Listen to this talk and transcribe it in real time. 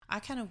I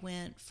kind of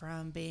went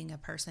from being a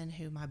person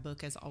who my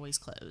book is always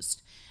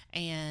closed,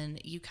 and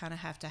you kind of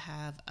have to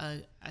have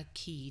a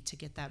key to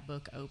get that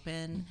book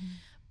open. Mm-hmm.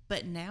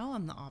 But now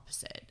I'm the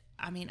opposite.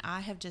 I mean,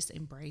 I have just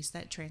embraced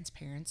that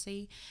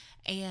transparency,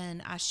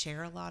 and I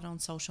share a lot on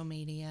social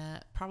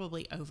media,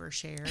 probably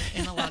overshare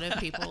in a lot of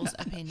people's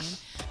opinion.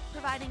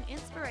 Providing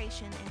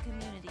inspiration and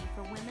community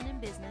for women in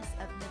business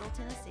of Middle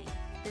Tennessee.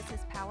 This is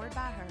Powered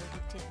by Her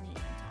with Tiffany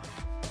Anton.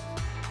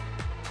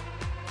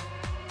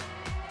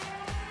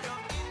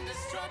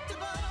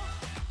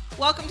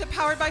 Welcome to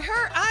Powered by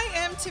Her. I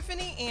am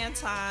Tiffany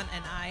Anton,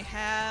 and I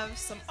have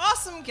some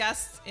awesome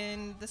guests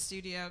in the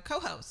studio.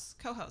 Co-hosts.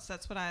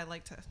 That's what I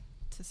like to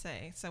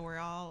say. So we're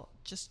all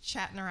just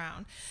chatting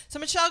around. So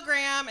Michelle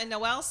Graham and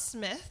Noelle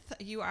Smith,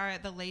 you are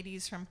the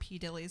ladies from P.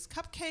 Dilley's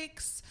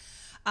Cupcakes.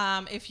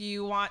 If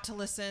you want to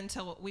listen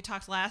to what we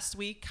talked last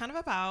week, kind of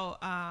about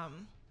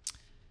kind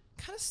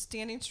of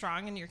standing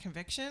strong in your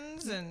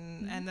convictions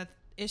and the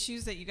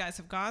issues that you guys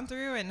have gone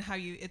through and how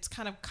it's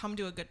kind of come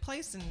to a good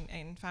place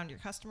and found your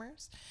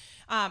customers.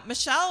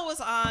 Michelle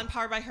was on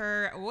Powered by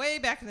Her way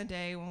back in the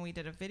day when we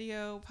did a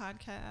video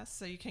podcast,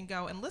 so you can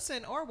go and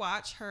listen or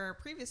watch her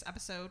previous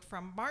episode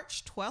from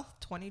March 12th,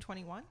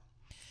 2021.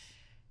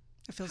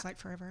 It feels like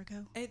forever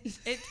ago.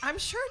 I'm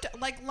sure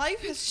like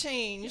life has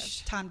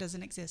changed. Yeah, time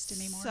doesn't exist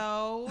anymore.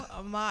 So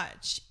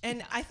much.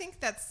 And I think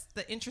that's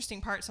the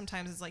interesting part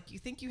sometimes is like you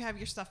think you have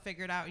your stuff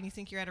figured out and you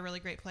think you're at a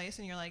really great place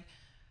and you're like,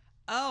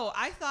 oh,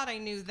 I thought I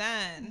knew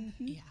then.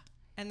 Mm-hmm. Yeah.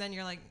 And then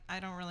you're like, I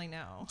don't really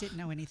know. Didn't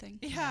know anything.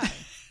 Yeah.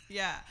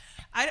 Yeah.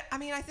 I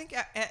mean, I think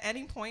at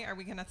any point, are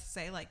we going to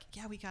say like,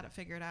 yeah, we got it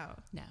figured out?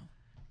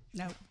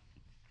 No.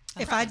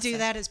 If I do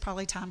that, it's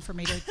probably time for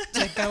me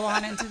to go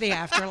on into the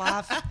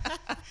afterlife.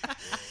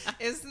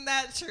 Isn't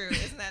that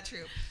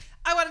true?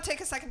 I want to take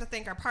a second to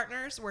thank our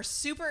partners. We're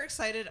super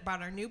excited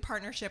about our new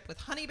partnership with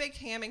Honey Baked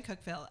Ham in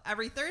Cookeville.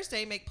 Every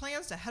Thursday, make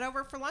plans to head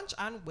over for lunch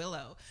on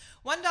Willow.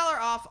 $1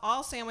 off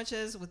all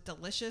sandwiches with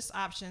delicious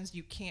options.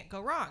 You can't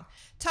go wrong.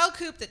 Tell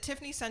Coop that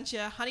Tiffany sent you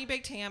Honey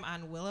Baked Ham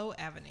on Willow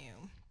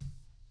Avenue.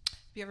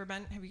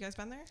 Have you guys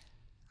been there?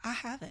 I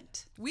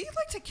haven't. We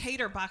like to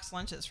cater box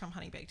lunches from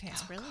Honey Baked Ham.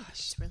 It's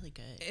really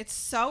good. It's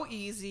so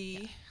easy.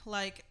 Yeah.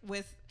 Like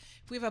if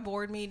we have a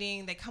board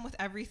meeting, they come with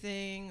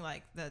everything,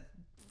 like the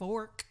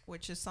fork,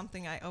 which is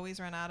something I always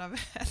run out of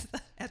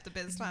at the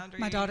Biz Foundry.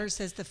 My daughter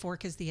says the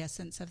fork is the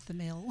essence of the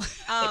meal.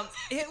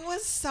 It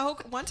was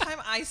one time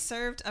I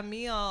served a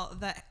meal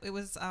that it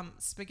was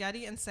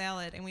spaghetti and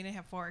salad, and we didn't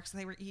have forks,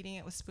 and they were eating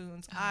it with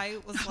spoons. I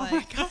was like,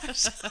 my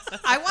gosh.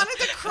 I wanted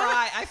to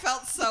cry. I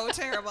felt so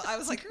terrible. I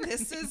was like,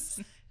 this is,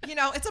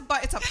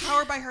 it's a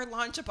Powered by Her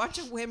lunch, a bunch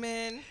of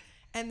women,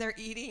 and they're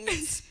eating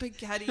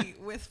spaghetti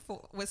with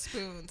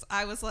spoons.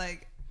 I was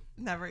like,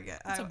 never again.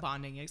 It's a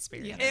bonding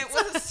experience. It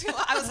was.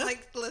 I was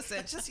like,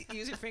 listen, just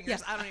use your fingers.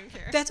 Yeah. I don't even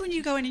care. That's when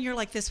you go in and you're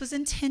like, this was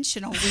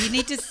intentional. We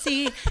need to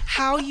see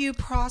how you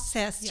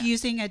processed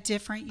using a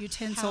different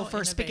utensil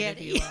for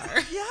spaghetti. You are.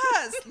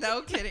 Yes.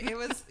 No kidding. It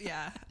was,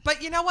 yeah.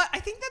 But you know what? I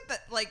think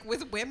that like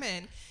with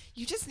women,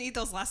 you just need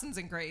those lessons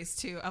in grace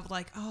too of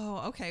like,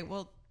 oh, okay,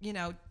 well,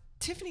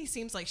 Tiffany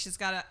seems like she's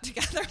got it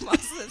together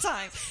most of the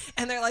time.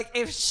 And they're like,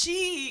 if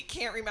she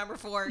can't remember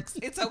forks,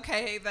 it's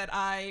okay that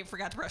I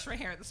forgot to brush my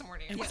hair this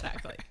morning.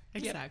 Exactly.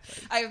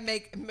 I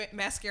have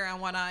mascara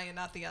on one eye and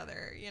not the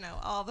other.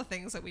 All the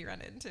things that we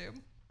run into.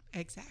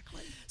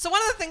 Exactly. So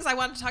one of the things I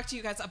wanted to talk to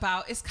you guys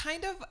about is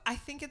kind of, I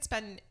think it's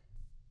been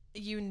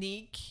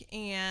unique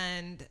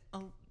and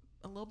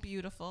a little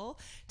beautiful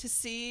to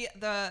see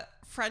the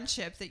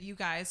friendship that you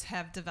guys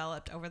have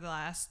developed over the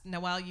last,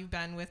 Noelle, you've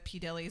been with P.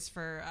 Dilley's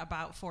for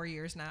about 4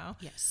 years now.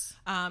 Yes.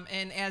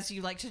 And as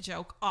you like to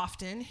joke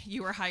often,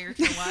 you were hired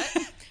to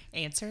what?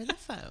 Answer the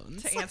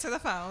phones. To answer the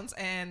phones.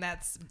 And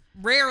that's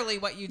rarely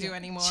what you do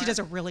anymore. She does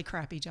a really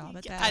crappy job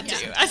at that.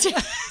 I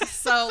do.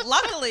 So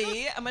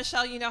luckily,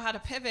 Michelle, you know how to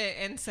pivot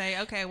and say,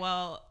 okay,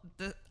 well,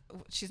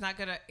 she's not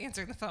good at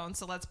answering the phone,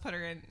 so let's put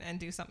her in and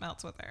do something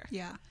else with her.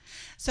 Yeah.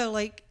 So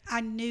like I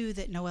knew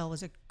that Noelle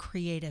was a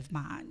creative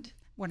mind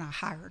when I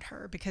hired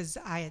her because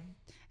I had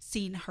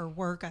seen her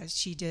work as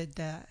she did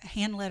the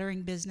hand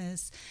lettering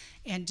business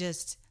and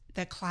just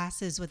the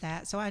classes with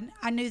that. So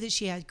I knew that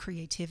she had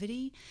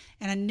creativity,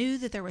 and I knew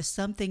that there was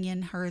something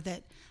in her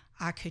that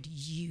I could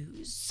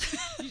use.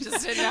 You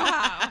just didn't know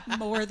how.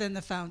 More than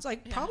the phones.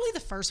 Probably the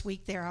first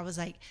week there, I was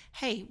like,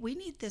 hey, we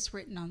need this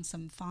written on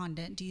some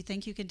fondant. Do you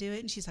think you can do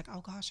it? And she's like,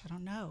 oh gosh, I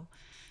don't know.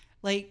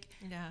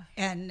 Yeah.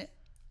 And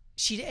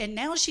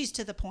now she's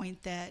to the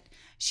point that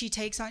she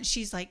takes on,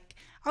 she's like,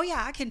 oh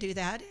yeah, I can do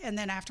that. And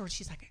then afterwards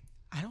she's like,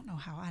 I don't know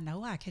how I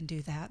know I can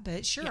do that,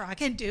 but sure, I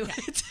can do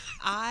it.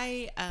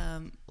 I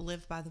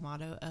live by the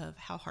motto of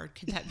how hard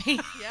could that be?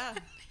 Yeah.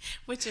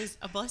 Which is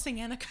a blessing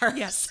and a curse.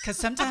 Yes, because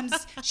sometimes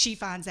she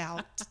finds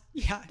out.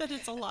 Yeah. That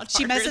it's a lot harder.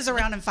 She messes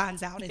around and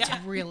finds out it's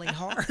really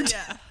hard.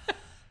 Yeah.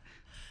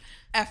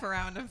 F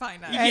around and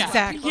find out. Yeah.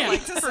 Exactly. People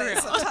like to say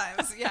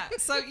sometimes. Yeah.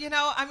 So,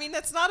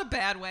 that's not a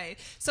bad way.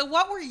 So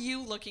what were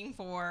you looking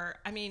for?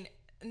 I mean,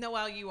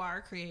 Noelle, you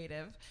are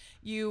creative.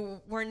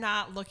 You were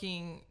not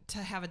looking to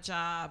have a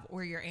job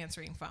where you're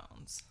answering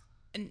phones.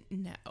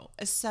 No.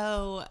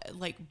 So,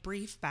 like,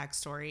 brief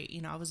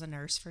backstory, I was a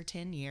nurse for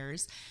 10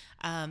 years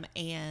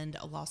and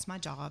lost my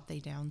job. They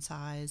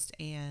downsized.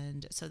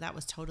 And so that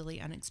was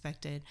totally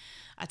unexpected.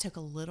 I took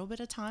a little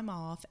bit of time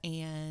off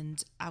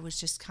and I was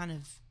just kind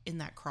of in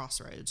that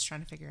crossroads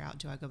trying to figure out,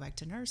 do I go back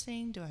to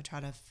nursing? Do I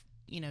try to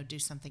do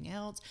something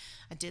else?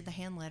 I did the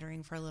hand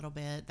lettering for a little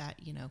bit that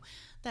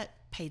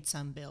paid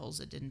some bills.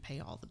 It didn't pay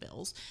all the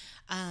bills.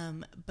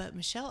 But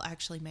Michelle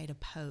actually made a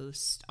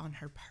post on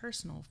her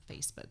personal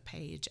Facebook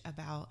page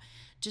about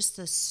just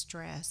the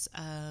stress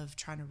of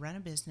trying to run a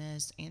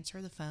business,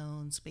 answer the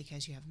phones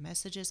because you have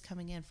messages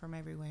coming in from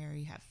everywhere.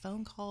 You have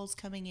phone calls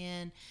coming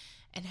in,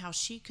 and how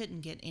she couldn't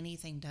get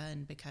anything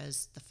done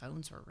because the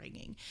phones were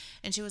ringing.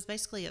 And she was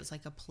basically, it was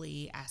like a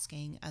plea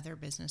asking other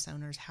business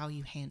owners how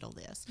you handle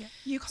this. Yeah.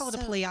 You call it a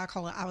plea, I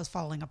call it I was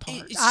falling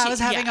apart. She- I was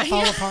having yeah. a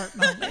fall apart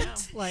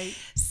moment. Like,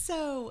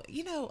 So,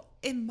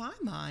 in my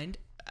mind,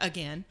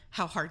 again,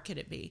 how hard could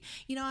it be?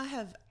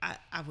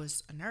 I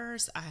was a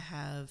nurse. I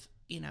have,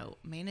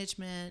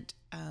 management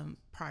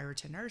prior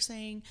to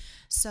nursing.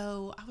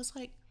 So I was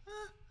like,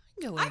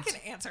 I can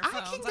answer phones.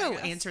 I can go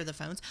answer the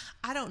phones.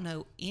 I don't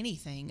know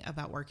anything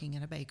about working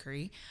in a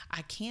bakery.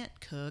 I can't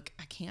cook.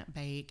 I can't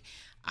bake.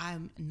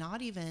 I'm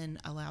not even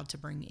allowed to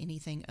bring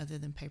anything other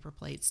than paper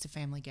plates to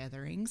family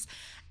gatherings.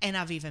 And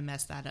I've even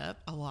messed that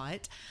up a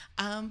lot.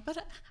 But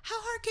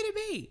how hard could it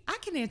be? I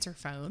can answer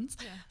phones.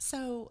 Yeah.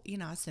 So,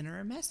 I sent her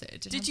a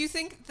message. Did you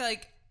think,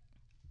 like,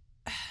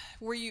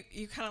 were you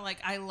kind of like,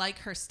 I like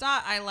her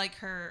style, I like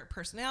her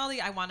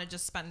personality, I want to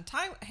just spend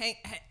time,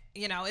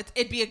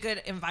 it'd be a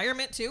good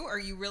environment too, or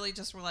you really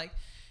just were like,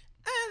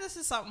 this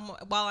is something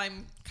while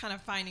I'm kind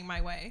of finding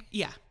my way?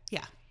 Yeah,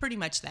 pretty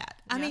much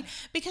that. I mean,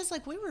 because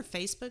like we were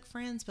Facebook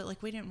friends, but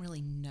like we didn't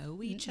really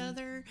know each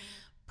other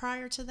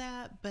prior to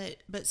that.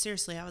 But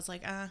seriously, I was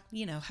like, how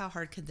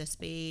hard could this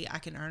be? I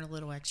can earn a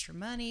little extra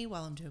money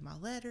while I'm doing my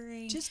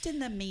lettering. just in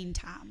the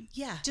meantime.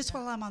 Yeah. Just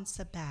while I'm on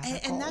sabbatical.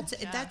 And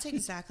that's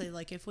exactly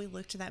like if we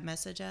looked that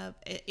message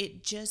up,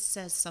 it just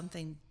says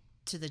something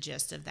to the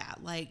gist of that.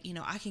 Like,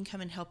 I can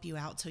come and help you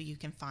out till you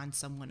can find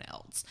someone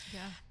else.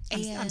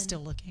 Yeah. I'm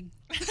still looking.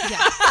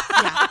 Yeah.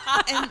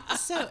 And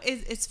so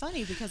it's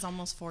funny because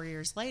almost 4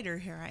 years later,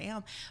 here I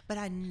am, but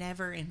I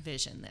never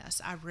envisioned this.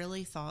 I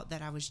really thought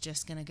that I was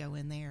just going to go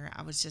in there.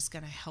 I was just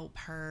going to help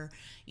her,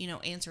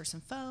 answer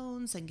some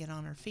phones and get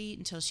on her feet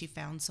until she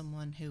found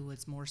someone who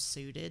was more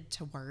suited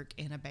to work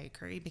in a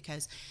bakery,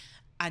 because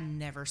I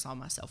never saw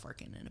myself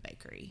working in a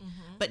bakery,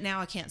 but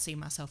now I can't see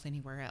myself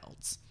anywhere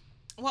else.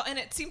 Well, and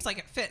it seems like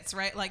it fits,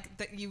 right? Like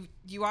that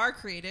you are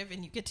creative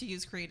and you get to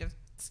use creative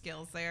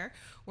skills there,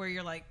 where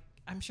you're like,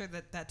 I'm sure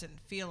that didn't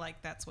feel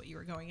like that's what you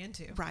were going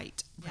into.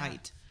 Right.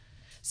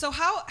 So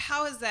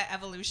how is that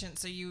evolution?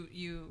 So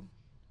you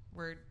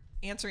were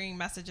answering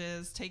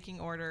messages,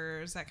 taking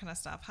orders, that kind of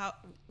stuff.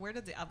 Where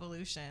did the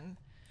evolution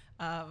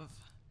of,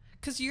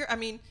 because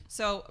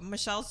so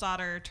Michelle's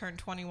daughter turned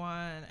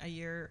 21 a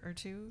year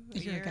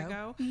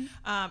ago.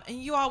 And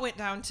you all went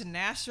down to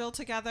Nashville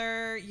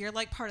together. You're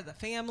like part of the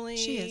family.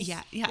 She is.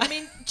 Yeah. I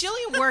mean,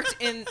 Jillian worked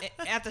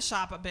at the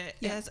shop a bit.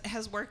 Yeah.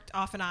 Has worked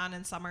off and on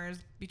in summers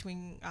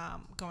between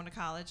going to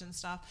college and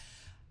stuff.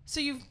 So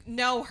you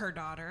know her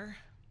daughter,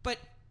 but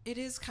it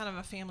is kind of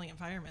a family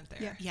environment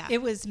there. Yeah.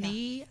 It was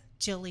me,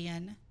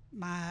 Jillian,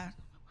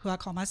 who I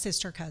call my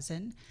sister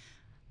cousin,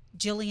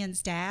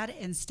 Jillian's dad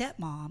and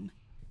stepmom,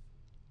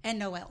 and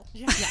Noelle.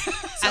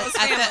 So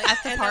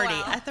at the party,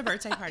 at the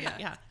birthday party.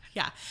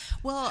 Yeah.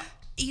 Well,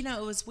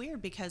 it was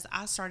weird because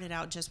I started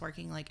out just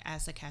working like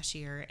as a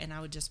cashier, and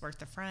I would just work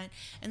the front.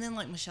 And then,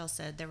 like Michelle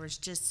said, there was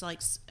just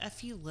like a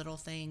few little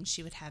things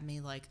she would have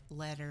me like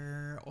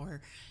letter or,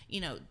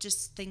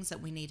 just things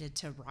that we needed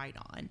to write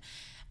on.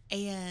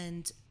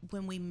 And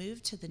when we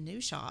moved to the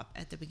new shop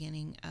at the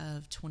beginning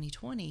of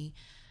 2020,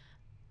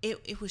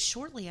 it was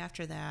shortly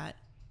after that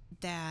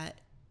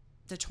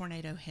the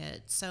tornado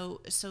hit.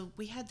 So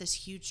we had this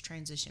huge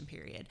transition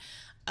period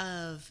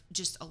of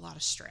just a lot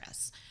of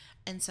stress.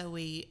 And so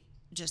we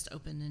just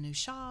opened a new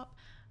shop,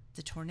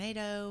 the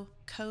tornado,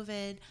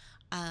 COVID,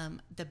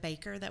 the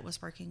baker that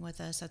was working with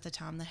us at the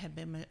time that had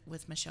been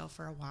with Michelle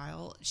for a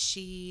while,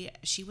 she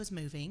was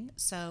moving.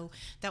 So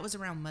that was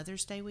around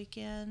Mother's Day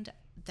weekend.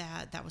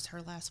 That was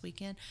her last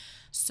weekend.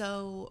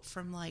 So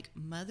from like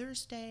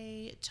Mother's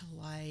Day to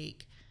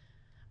like,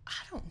 I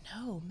don't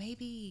know,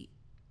 maybe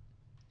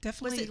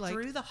Definitely was it like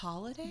through the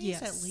holidays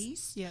yes, at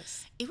least?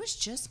 Yes. It was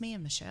just me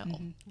and Michelle.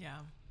 Mm-hmm. Yeah.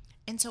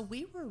 And so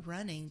we were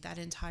running that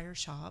entire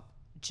shop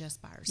just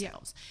by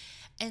ourselves.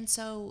 Yeah. And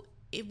so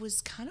it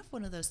was kind of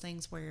one of those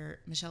things where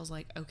Michelle's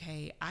like,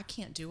 okay, I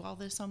can't do all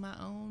this on my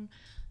own.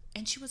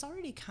 And she was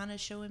already kind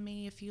of showing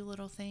me a few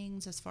little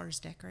things as far as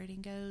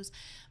decorating goes.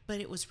 But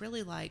it was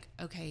really like,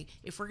 okay,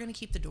 if we're going to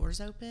keep the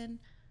doors open,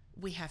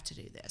 we have to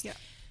do this. Yeah.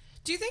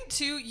 Do you think,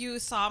 too, you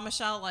saw,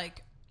 Michelle,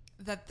 like,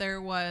 that there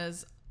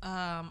was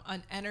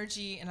an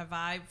energy and a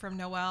vibe from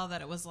Noelle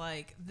that it was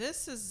like,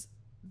 this is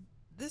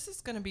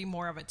going to be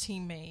more of a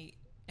teammate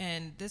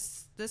and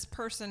this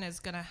person is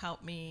going to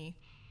help me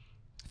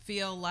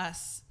feel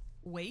less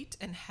weight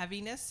and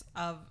heaviness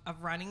of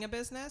running a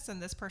business,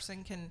 and this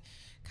person can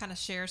kind of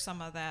share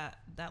some of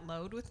that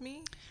load with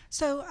me.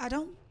 So I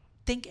don't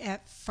think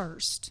at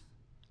first,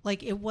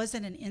 like, it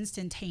wasn't an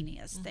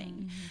instantaneous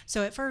thing.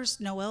 So at first,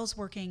 Noelle's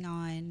working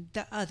on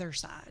the other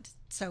side.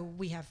 So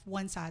we have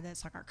one side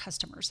that's like our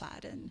customer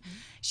side, and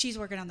she's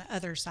working on the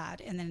other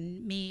side. And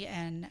then me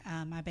and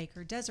my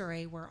baker,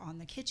 Desiree, were on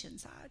the kitchen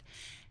side.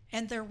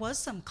 And there was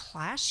some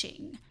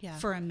clashing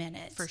for a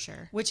minute. For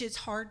sure. Which is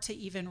hard to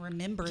even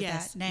remember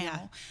that now. Yeah.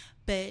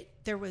 But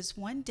there was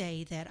one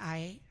day that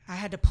I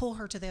had to pull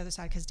her to the other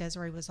side because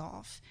Desiree was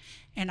off.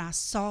 And I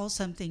saw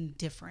something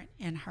different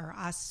in her.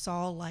 I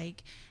saw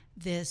like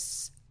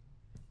this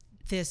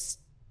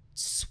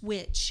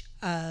switch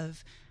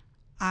of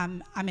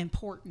I'm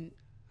important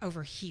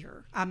over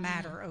here. I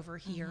matter over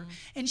here.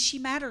 And she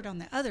mattered on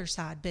the other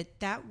side, but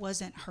that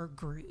wasn't her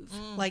groove.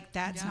 Like,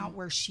 that's not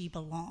where she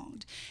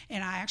belonged.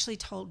 And I actually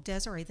told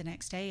Desiree the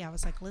next day, I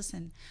was like,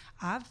 listen,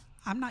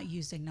 I'm not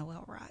using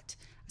Noelle right.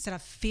 I said, I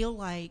feel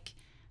like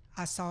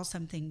I saw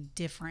something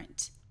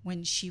different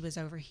when she was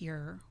over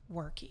here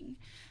working.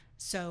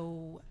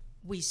 So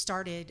we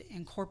started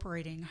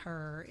incorporating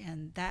her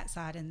in that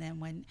side. And then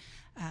when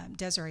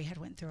Desiree had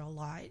went through a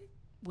lot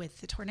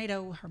with the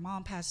tornado, her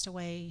mom passed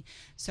away.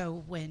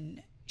 So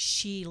when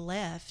she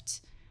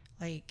left,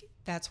 like,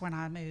 that's when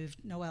I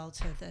moved Noelle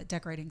to the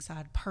decorating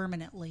side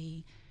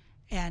permanently.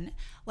 And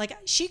like,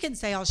 she can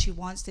say all she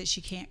wants that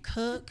she can't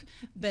cook,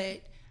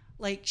 but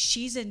like,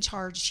 she's in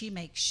charge. She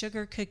makes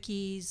sugar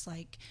cookies.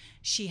 Like,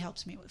 she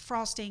helps me with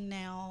frosting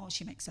now.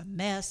 She makes a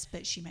mess,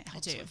 but she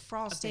helps with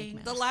frosting.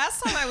 The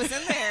last time I was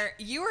in there,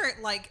 you were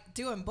like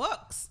doing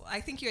books.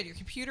 I think you had your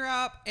computer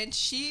up, and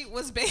she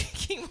was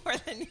baking more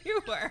than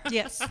you were.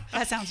 Yes,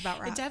 that sounds about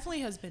right. It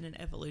definitely has been an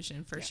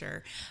evolution for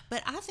sure.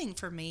 But I think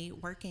for me,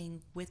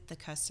 working with the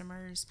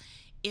customers,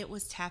 it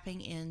was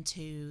tapping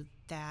into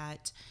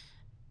that,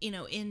 you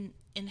know, in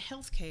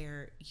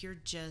healthcare, you're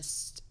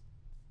just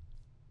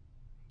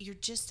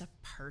a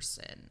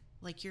person.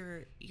 Like,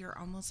 you're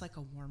almost like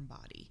a warm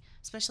body,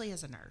 especially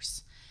as a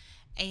nurse.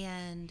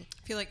 And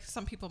I feel like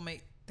some people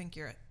might think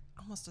you're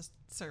almost a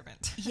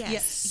servant.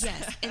 Yes.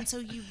 And so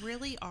you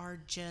really are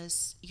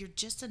you're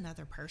just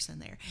another person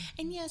there.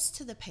 And yes,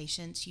 to the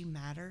patients you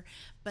matter,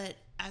 but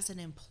as an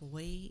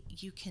employee,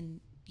 you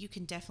can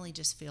definitely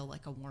just feel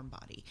like a warm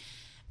body.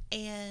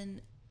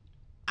 And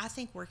I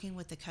think working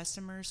with the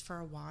customers for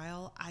a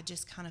while, I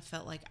just kind of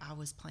felt like I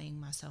was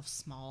playing myself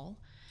small.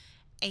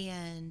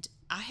 And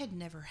I had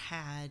never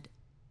had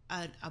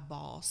a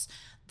boss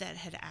that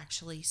had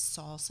actually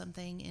saw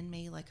something in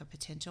me, like a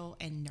potential,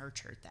 and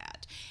nurtured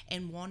that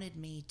and wanted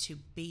me to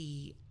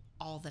be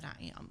all that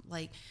I am.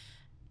 Like,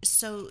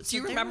 so do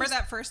you remember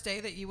that first day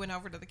that you went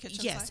over to the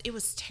kitchen Yes, side? it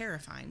was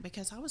terrifying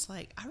because I was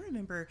like, I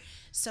remember,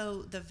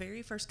 so the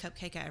very first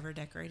cupcake I ever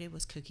decorated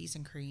was cookies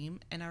and cream.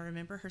 And I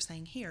remember her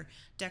saying, here,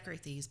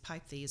 decorate these,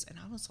 pipe these. And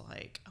I was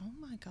like, oh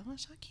my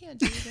gosh, I can't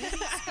do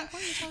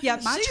this. Yeah,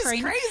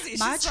 She's crazy.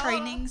 My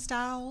training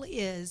style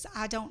is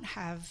I don't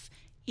have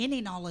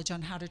any knowledge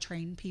on how to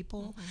train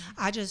people.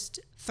 I just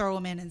throw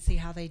them in and see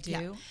how they do.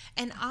 Yeah.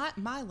 And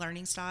my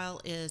learning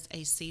style is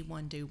a see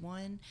one, do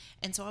one.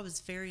 And so I was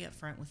very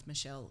upfront with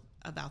Michelle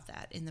about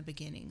that in the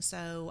beginning.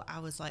 So I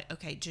was like,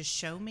 okay, just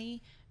show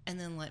me and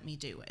then let me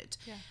do it.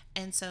 Yeah.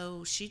 And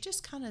so she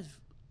just kind of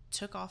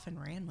took off and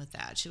ran with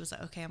that. She was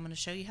like, okay, I'm going to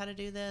show you how to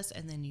do this,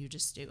 and then you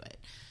just do it.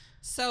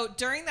 So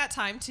during that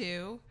time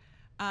too,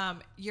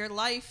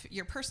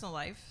 your personal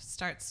life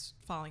starts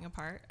falling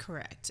apart.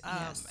 Correct.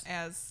 Yes.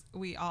 As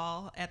we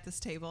all at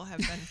this table have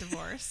been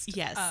divorced.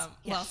 Yes.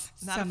 Well,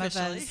 not Some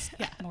officially.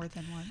 of us, more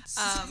than once.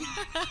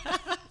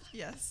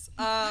 Yes.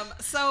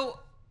 So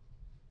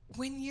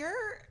when your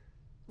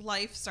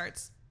life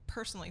starts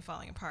personally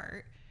falling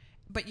apart,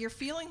 but you're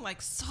feeling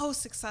like so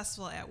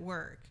successful at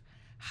work,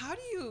 how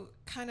do you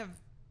kind of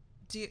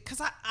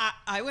because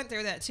I went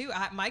through that too.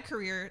 My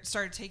career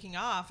started taking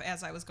off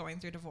as I was going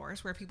through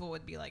divorce, where people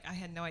would be like, I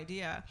had no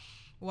idea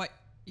what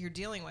you're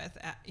dealing with.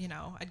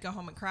 I'd go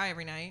home and cry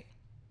every night,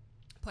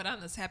 put on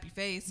this happy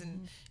face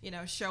and,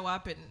 show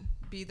up and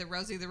be the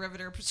Rosie the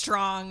Riveter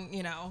strong,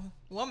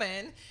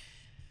 woman.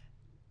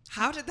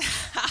 How did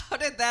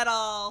that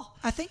all?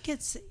 I think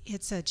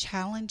it's a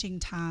challenging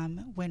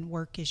time when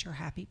work is your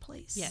happy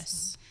place.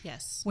 Yes.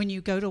 Yes. When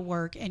you go to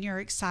work and you're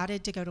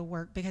excited to go to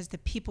work because the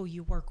people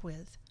you work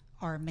with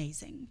are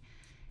amazing,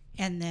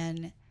 and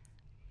then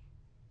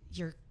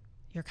you're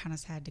kind of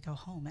sad to go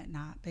home at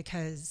night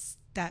because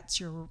that's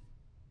your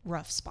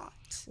rough spot.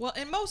 Well,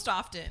 and most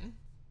often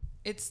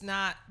it's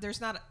not.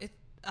 There's not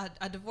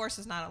a divorce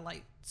is not a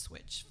light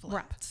switch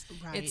flip.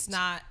 Right. It's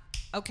not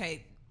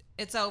okay.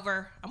 It's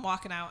over. I'm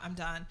walking out. I'm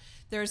done.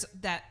 There's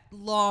that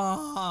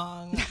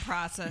long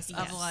process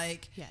of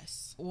like,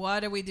 yes,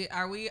 what do we do?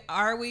 Are we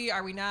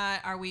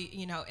not? Are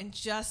we, and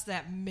just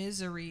that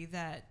misery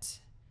that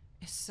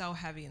is so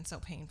heavy and so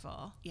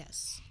painful.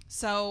 Yes.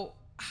 So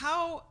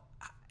how,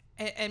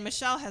 and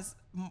Michelle has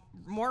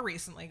more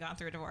recently gone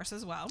through a divorce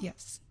as well.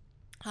 Yes.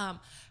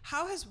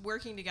 How has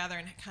working together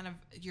and kind of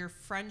your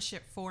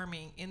friendship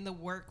forming in the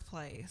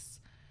workplace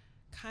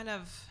kind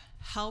of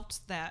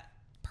helped that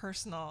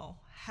personal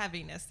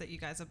heaviness that you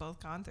guys have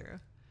both gone through?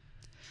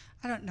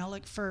 I don't know,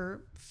 like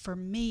for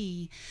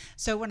me,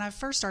 so when I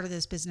first started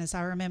this business,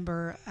 I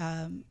remember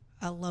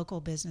a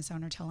local business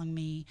owner telling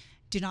me,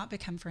 do not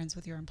become friends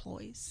with your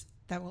employees.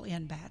 That will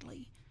end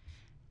badly.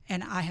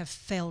 And I have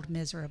failed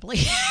miserably.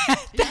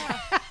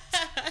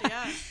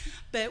 Yeah.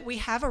 But we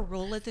have a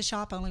rule at the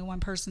shop, only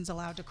one person's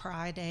allowed to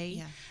cry a day.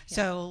 Yeah.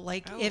 So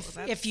like if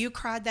that's- you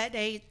cried that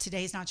day,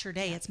 today's not your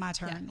day, it's my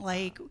turn.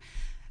 Like,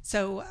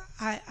 so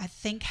I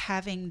think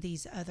having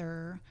these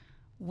other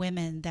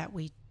women that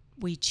we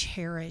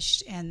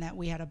cherished and that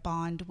we had a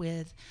bond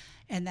with,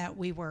 and that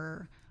we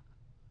were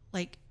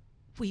like,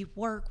 we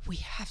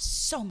have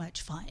so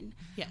much fun.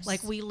 Yes.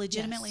 Like we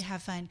legitimately Yes.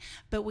 have fun,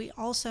 but we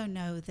also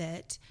know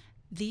that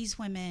these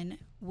women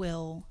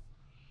will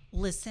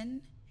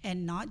listen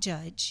and not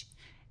judge.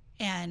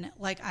 And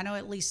like, I know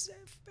at least,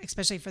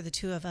 especially for the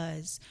two of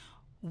us,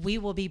 we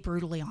will be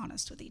brutally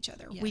honest with each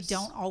other. We Yes.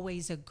 don't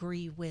always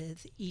agree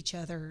with each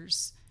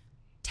other's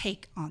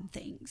take on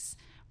things,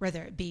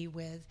 whether it be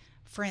with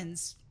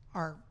friends,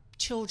 our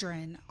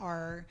children,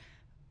 our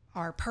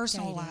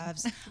personal Dating.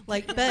 lives.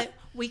 Like, but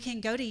we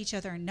can go to each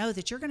other and know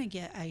that you're going to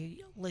get a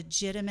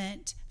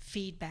legitimate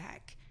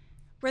feedback,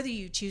 whether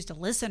you choose to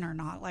listen or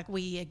not. Like,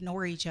 we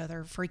ignore each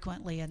other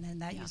frequently, and then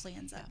that usually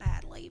ends up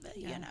badly, but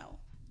you know.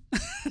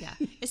 Yeah,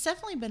 it's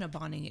definitely been a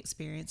bonding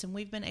experience, and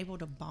we've been able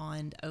to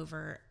bond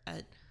over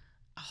a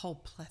whole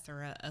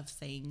plethora of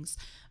things,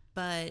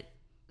 but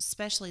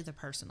especially the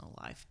personal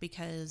life,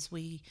 because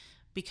we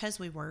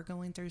were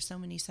going through so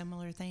many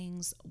similar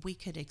things, we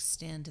could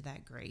extend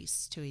that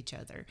grace to each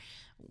other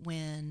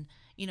when,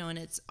 and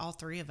it's all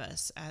three of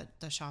us at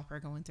the shop are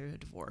going through a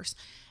divorce.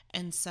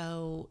 And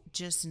so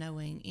just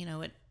knowing,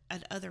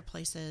 at other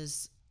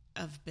places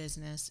of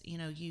business,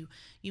 you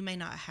may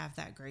not have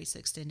that grace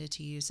extended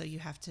to you, so you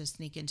have to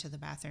sneak into the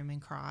bathroom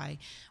and cry,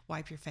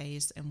 wipe your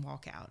face, and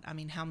walk out. I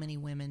mean, how many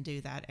women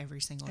do that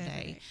every single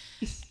day?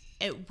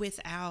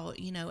 Without,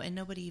 and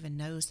nobody even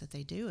knows that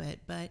they do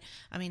it. But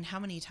I mean, how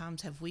many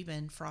times have we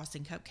been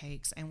frosting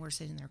cupcakes and we're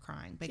sitting there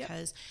crying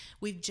because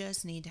we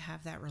just need to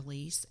have that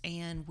release,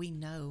 and we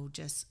know,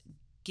 just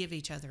give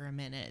each other a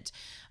minute.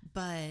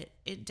 But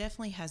it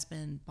definitely has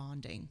been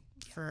bonding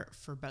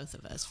for both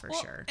of us, for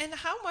sure. And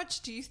how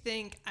much do you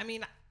think, I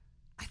mean,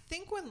 I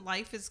think when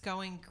life is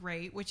going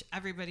great, which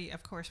everybody,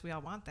 of course, we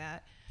all want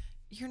that,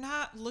 you're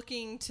not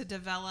looking to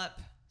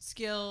develop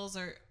skills,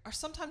 or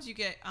sometimes you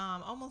get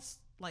almost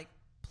like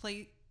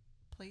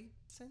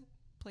complacent.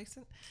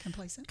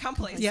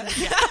 Yeah.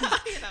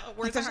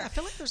 Words I are hard.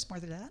 feel like there's more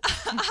than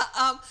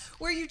that.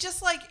 Where you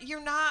just like,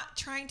 you're not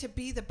trying to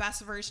be the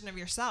best version of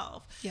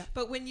yourself. Yeah.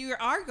 But when you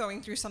are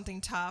going through something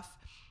tough,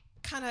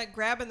 kind of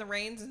grabbing the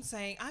reins and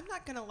saying, I'm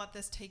not going to let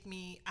this take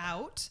me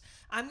out.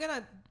 I'm going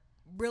to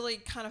really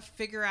kind of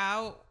figure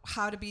out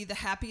how to be the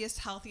happiest,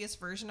 healthiest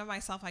version of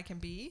myself I can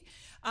be.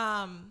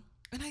 And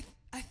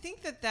I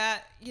think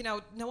that,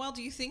 Noelle,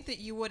 do you think that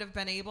you would have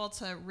been able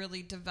to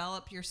really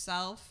develop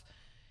yourself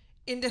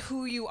into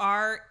who you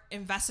are,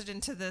 invested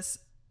into this?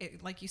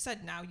 Like you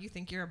said, now you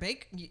think you're a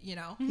bake,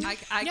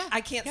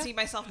 I can't see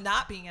myself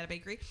not being at a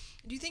bakery.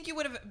 Do you think you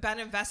would have been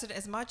invested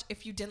as much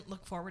if you didn't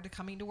look forward to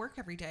coming to work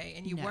every day,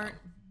 and you weren't,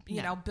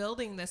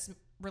 building this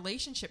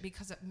relationship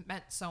because it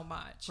meant so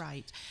much?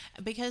 Right.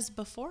 Because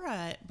before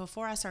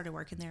I started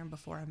working there and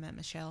before I met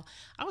Michelle,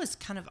 I was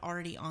kind of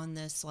already on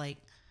this like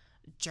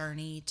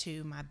journey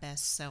to my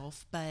best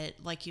self. But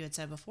like you had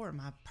said before,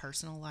 my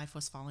personal life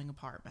was falling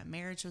apart. My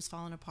marriage was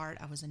falling apart.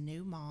 I was a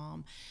new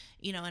mom,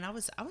 and I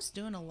was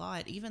doing a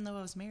lot. Even though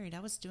I was married, I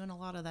was doing a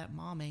lot of that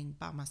momming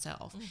by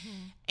myself.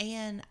 Mm-hmm.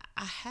 And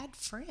I had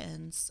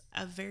friends,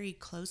 a very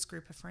close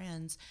group of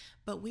friends,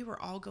 but we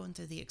were all going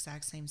through the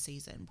exact same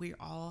season. We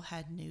all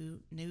had new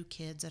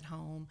kids at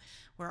home.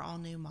 We're all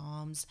new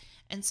moms.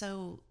 And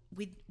so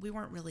we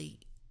weren't really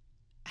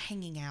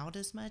hanging out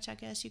as much, I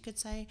guess you could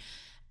say.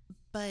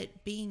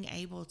 But being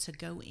able to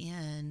go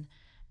in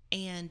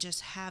and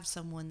just have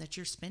someone that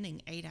you're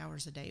spending 8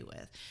 hours a day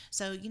with.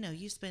 So,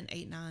 you spend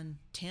 8, 9,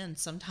 10,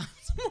 sometimes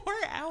more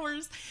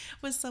hours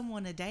with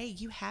someone a day.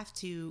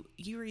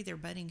 You're either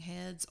butting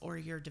heads or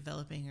you're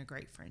developing a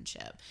great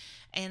friendship.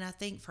 And I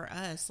think for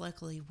us,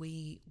 luckily,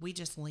 we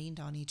just leaned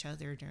on each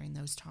other during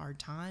those hard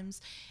times,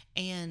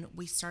 and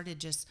we started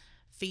just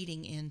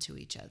feeding into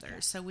each other. Yeah.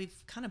 So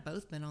we've kind of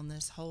both been on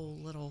this whole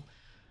little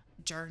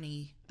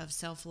journey of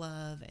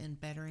self-love and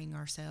bettering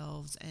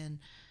ourselves, and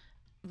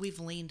we've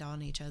leaned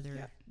on each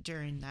other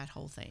during that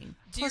whole thing.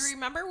 Do you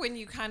remember when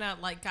you kind of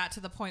like got to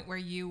the point where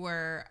you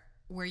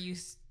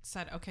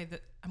said, okay,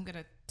 I'm going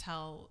to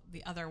tell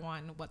the other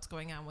one what's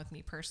going on with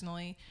me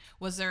personally?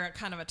 Was there a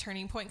kind of a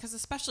turning point? Because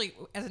especially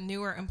as a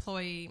newer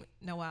employee,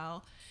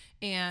 Noelle,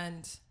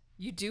 and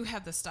you do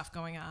have this stuff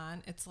going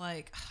on, it's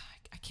like,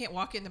 I can't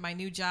walk into my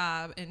new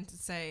job and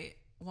say,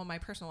 well, my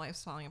personal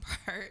life's falling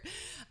apart.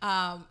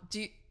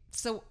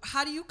 So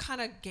how do you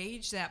kind of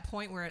gauge that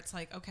point where it's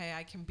like, okay,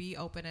 I can be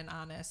open and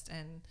honest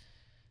and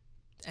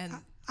And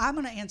I'm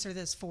going to answer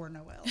this for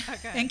Noelle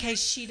Okay. in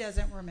case she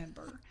doesn't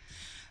remember.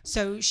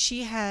 So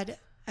she had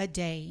a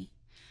day.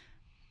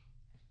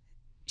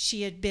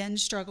 She had been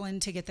struggling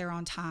to get there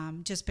on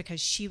time just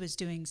because she was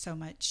doing so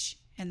much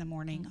in the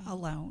morning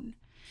alone.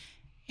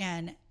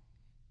 And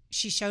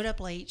she showed up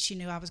late. She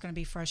knew I was going to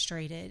be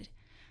frustrated.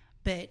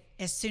 But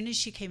as soon as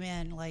she came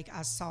in, like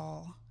I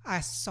saw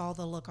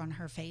the look on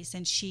her face,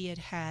 and she had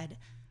had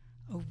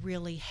a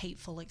really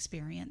hateful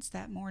experience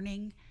that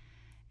morning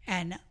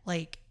and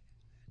like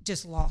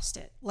just lost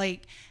it.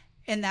 Like,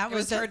 and that it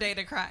was her day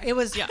to cry. It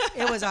was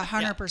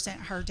 100%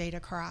 her day to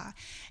cry.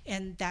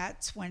 And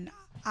that's when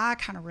I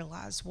kind of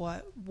realized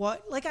what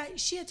like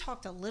she had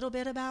talked a little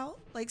bit about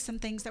like some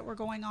things that were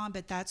going on,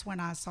 but that's when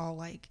I saw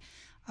like,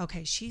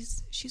 okay,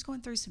 she's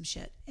going through some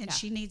shit and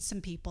she needs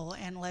some people,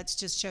 and let's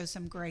just show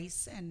some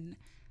grace and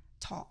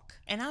talk.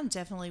 And I'm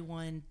definitely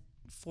one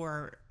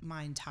for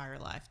my entire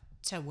life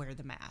to wear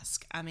the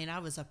mask. I mean, I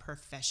was a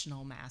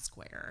professional mask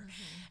wearer.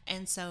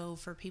 And so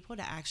for people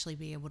to actually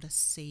be able to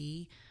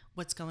see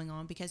what's going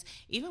on, because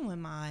even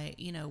when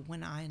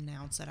when I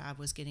announced that I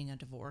was getting a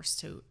divorce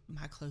to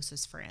my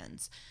closest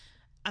friends,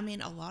 I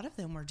mean, a lot of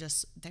them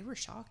they were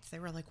shocked. They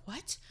were like,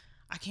 "What?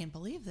 I can't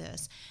believe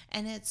this."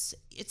 And it's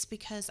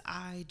because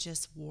I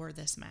just wore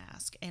this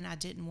mask and I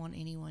didn't want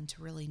anyone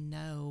to really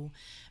know,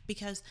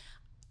 because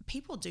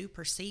people do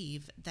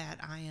perceive that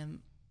I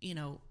am,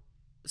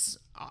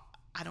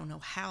 I don't know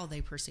how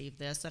they perceive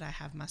this, that I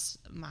have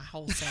my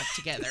whole self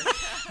together.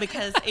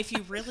 Because if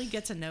you really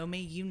get to know me,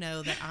 you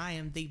know that I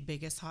am the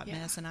biggest hot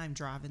mess and I'm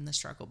driving the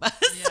struggle bus.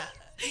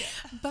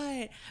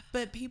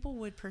 But people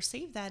would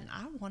perceive that, and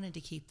I wanted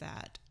to keep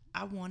that.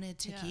 I wanted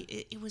to keep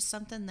it was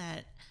something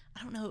that,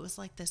 I don't know, it was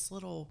like this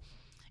little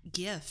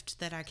gift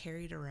that I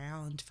carried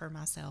around for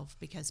myself,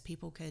 because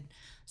people could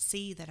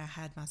see that I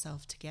had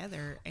myself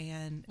together.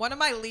 And one of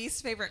my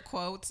least favorite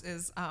quotes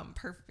is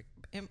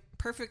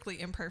perfectly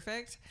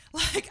imperfect.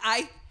 Like,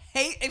 I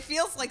hate, it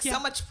feels like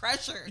so much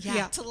pressure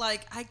to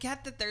like, I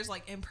get that there's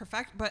like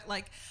imperfect, but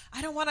like,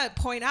 I don't want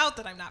to point out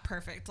that I'm not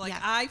perfect. Like,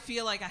 I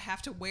feel like I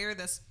have to wear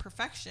this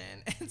perfection.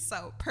 And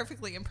so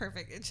perfectly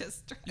imperfect, it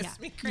just drives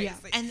me crazy.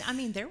 Yeah. And I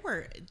mean, there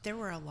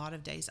were a lot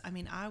of days. I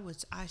mean,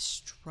 I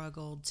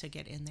struggled to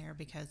get in there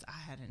because I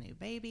had a new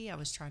baby. I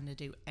was trying to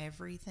do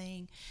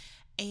everything.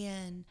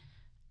 And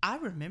I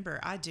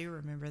do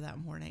remember that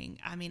morning.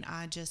 I mean,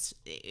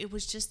 it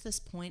was just this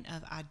point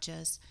of,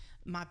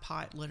 my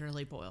pot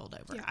literally boiled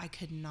over. I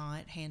could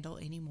not handle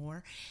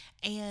anymore.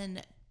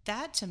 And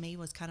that to me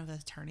was kind of a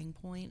turning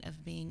point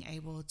of being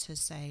able to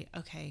say,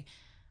 okay,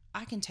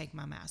 I can take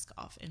my mask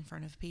off in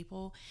front of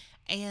people.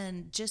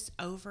 And just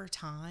over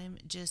time,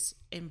 just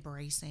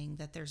embracing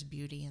that there's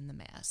beauty in the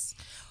mess.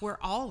 We're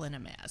all in a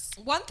mess.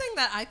 One thing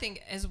that I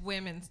think as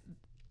women,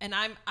 and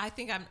I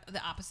think I'm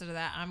the opposite of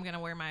that. I'm going to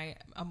wear my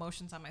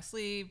emotions on my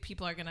sleeve.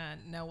 People are going to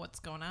know what's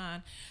going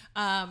on.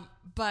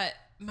 But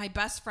my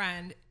best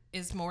friend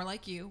is more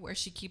like you, where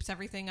she keeps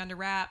everything under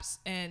wraps,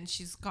 and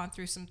she's gone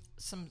through some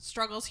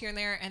struggles here and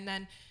there. And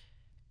then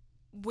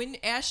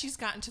as she's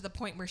gotten to the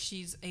point where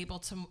she's able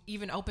to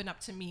even open up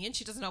to me, and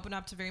she doesn't open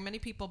up to very many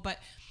people, but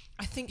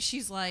I think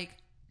she's like,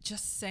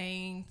 just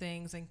saying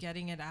things and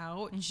getting it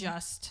out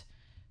just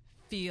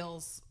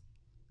feels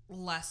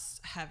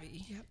less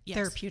heavy. Yes.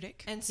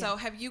 Therapeutic. And so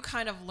have you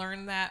kind of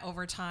learned that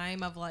over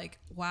time of like,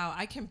 wow,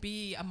 I can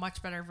be a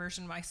much better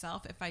version of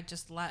myself if I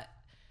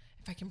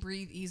can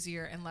breathe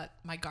easier and let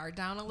my guard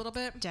down a little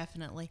bit?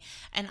 Definitely.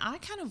 And I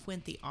kind of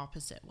went the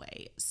opposite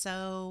way.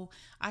 So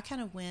I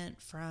kind of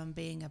went from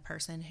being a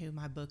person who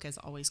my book is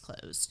always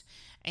closed,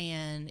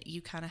 and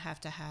you kind of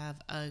have to have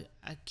a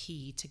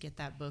key to get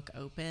that book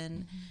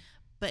open.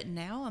 But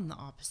now I'm the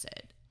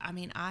opposite. I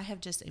mean, I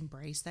have just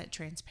embraced that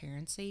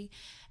transparency,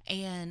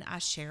 and I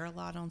share a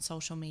lot on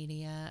social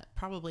media,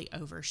 probably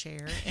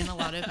overshare in a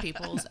lot of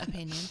people's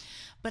opinion.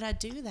 But I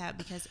do that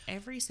because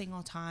every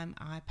single time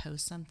I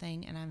post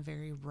something, and I'm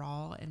very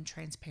raw and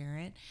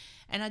transparent,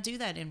 and I do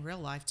that in real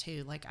life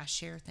too. Like, I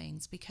share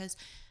things because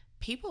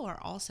people are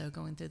also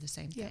going through the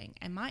same thing.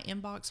 And my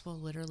inbox will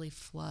literally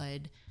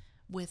flood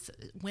with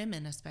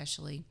women,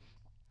 especially.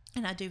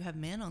 And I do have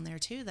men on there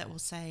too that will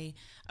say,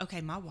 okay,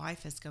 my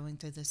wife is going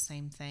through the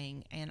same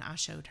thing and I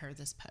showed her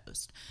this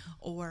post.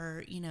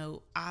 Or,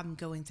 I'm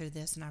going through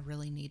this and I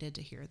really needed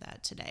to hear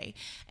that today.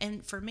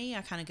 And for me,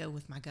 I kind of go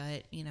with my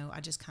gut.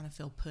 I just kind of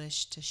feel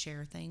pushed to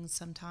share things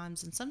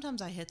sometimes. And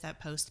sometimes I hit that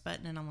post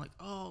button and I'm like,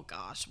 oh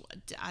gosh,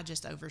 I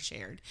just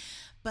overshared.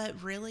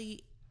 But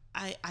really,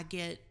 I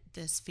get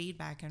this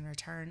feedback in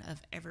return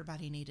of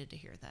everybody needed to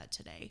hear that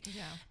today.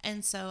 Yeah.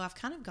 And so I've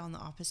kind of gone the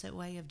opposite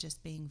way of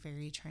just being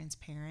very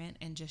transparent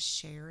and just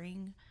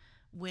sharing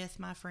with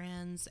my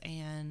friends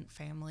and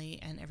family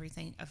and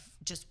everything of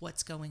just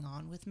what's going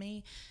on with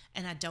me.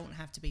 And I don't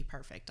have to be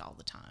perfect all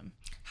the time.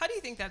 How do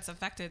you think that's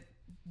affected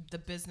the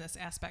business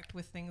aspect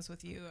with things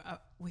with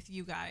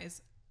you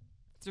guys,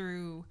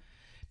 through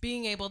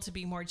being able to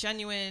be more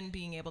genuine,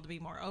 being able to be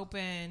more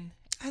open?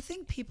 I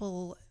think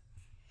people,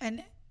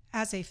 and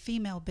as a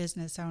female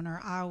business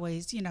owner, I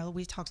always,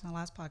 we talked in the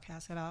last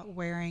podcast about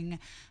wearing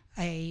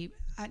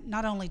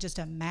not only just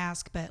a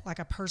mask, but like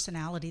a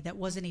personality that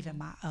wasn't even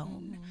my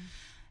own,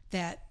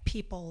 that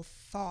people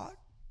thought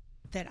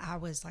that I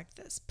was like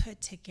this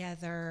put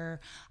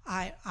together.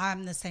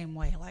 I'm the same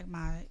way. Like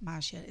my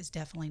shit is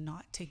definitely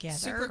not together.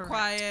 Super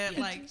quiet,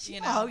 like,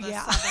 Oh, the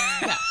yeah.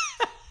 Southern.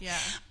 Yeah.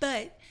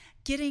 But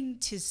getting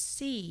to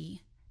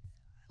see,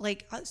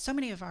 like, so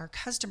many of our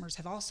customers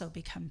have also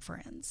become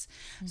friends.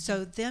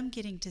 So them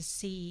getting to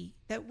see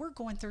that we're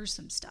going through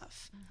some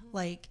stuff,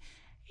 like,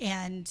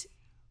 and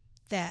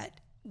that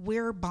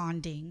we're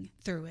bonding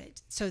through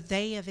it. So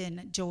they have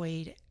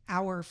enjoyed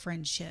our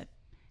friendship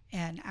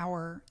and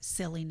our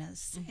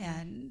silliness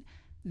and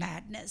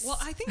madness. Well,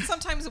 I think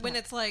sometimes when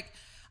it's like,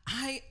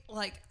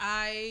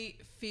 I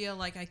feel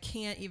like I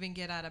can't even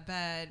get out of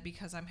bed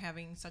because I'm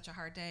having such a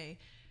hard day.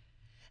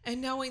 And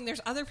knowing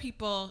there's other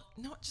people,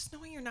 just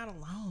knowing you're not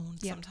alone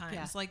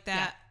sometimes, like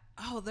that.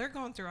 Oh, they're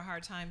going through a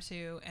hard time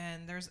too,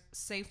 and there's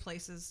safe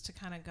places to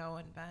kind of go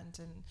and vent.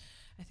 And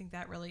I think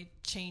that really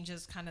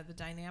changes kind of the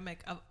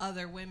dynamic of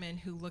other women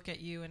who look at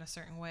you in a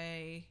certain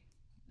way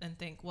and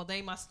think, well,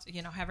 they must,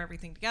 have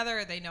everything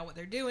together. They know what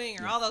they're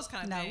doing, or all those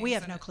kind of things. No, we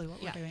have no clue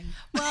what we're doing.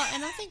 Well,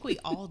 and I think we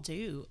all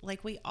do.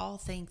 Like, we all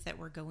think that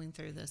we're going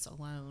through this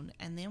alone.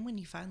 And then when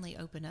you finally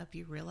open up,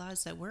 you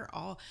realize that we're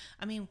all,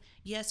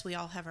 yes, we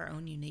all have our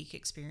own unique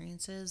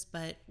experiences,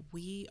 but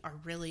we are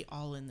really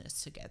all in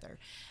this together.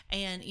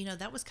 And,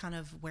 that was kind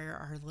of where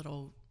our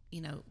little,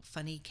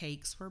 funny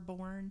cakes were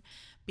born,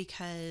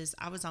 because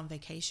I was on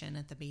vacation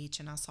at the beach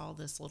and I saw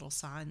this little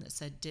sign that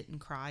said "Didn't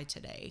cry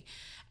today."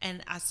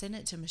 And I sent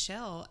it to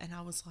Michelle and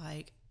I was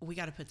like, we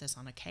got to put this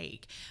on a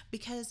cake,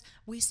 because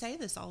we say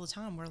this all the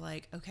time. We're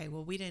like, okay,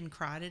 well, we didn't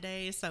cry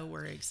today, so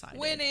we're excited.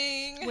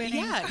 Winning.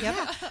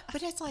 Yeah.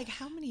 But it's like,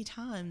 how many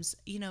times,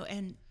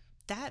 and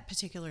that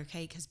particular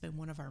cake has been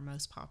one of our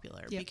most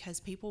popular because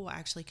people will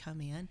actually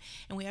come in,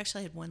 and we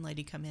actually had one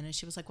lady come in and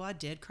she was like, well, I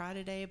did cry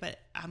today, but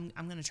I'm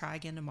going to try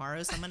again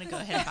tomorrow. So I'm going to go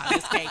ahead and buy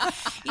this cake,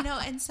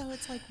 and so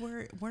it's like,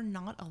 we're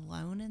not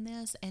alone in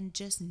this. And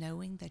just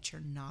knowing that you're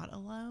not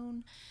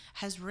alone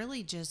has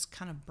really just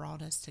kind of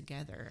brought us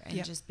together,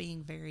 and just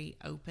being very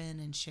open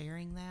and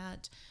sharing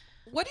that.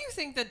 What do you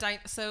think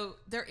so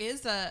there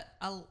is a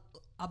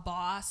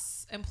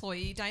boss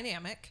employee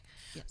dynamic,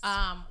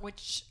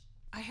 which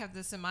I have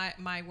this in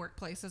my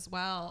workplace as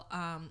well,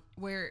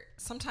 where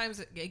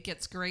sometimes it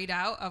gets grayed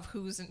out of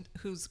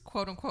who's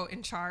quote unquote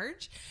in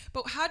charge.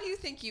 But how do you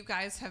think you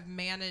guys have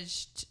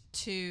managed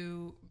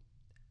to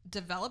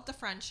develop the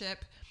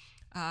friendship,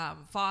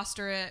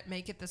 foster it,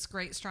 make it this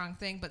great strong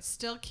thing, but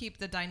still keep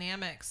the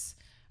dynamics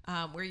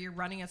where you're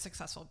running a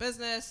successful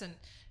business? And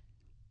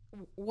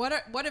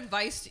what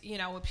advice,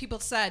 when people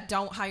said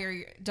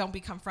don't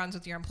become friends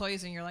with your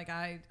employees, and you're like,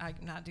 I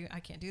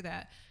can't do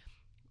that.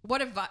 What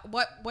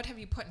have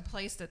you put in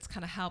place that's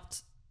kind of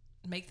helped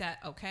make that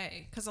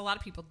okay? Because a lot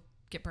of people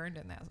get burned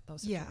in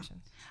those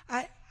situations.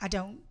 I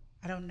don't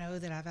know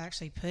that I've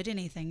actually put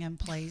anything in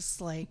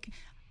place. Like,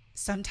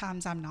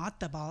 sometimes I'm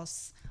not the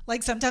boss.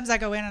 Like, sometimes I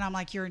go in and I'm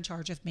like, you're in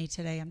charge of me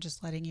today. I'm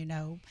just letting you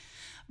know.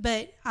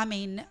 But I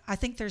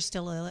think there's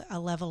still a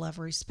level of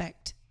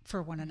respect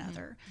for one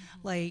another.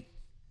 Like,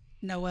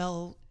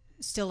 Noelle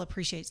still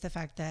appreciates the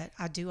fact that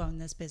I do own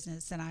this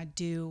business,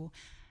 and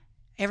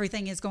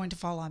everything is going to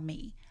fall on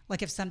me.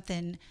 Like, if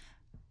something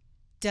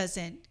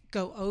doesn't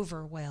go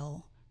over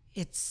well,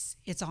 it's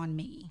on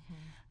me.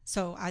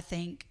 So I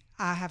think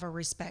I have a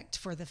respect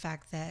for the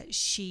fact that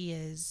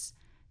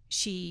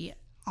she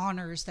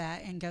honors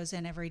that and goes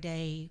in every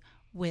day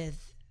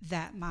with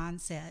that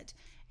mindset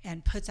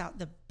and puts out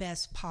the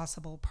best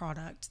possible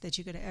product that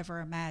you could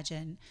ever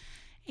imagine.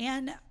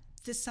 And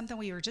this is something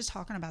we were just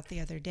talking about the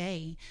other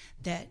day,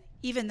 that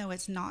even though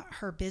it's not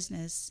her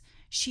business,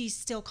 she's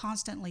still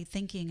constantly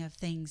thinking of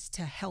things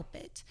to help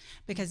it.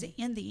 Because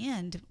in the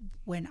end,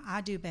 when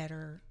I do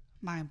better,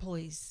 my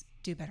employees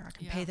do better. I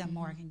can pay them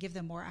more. I can give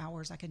them more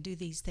hours. I can do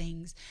these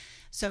things.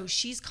 So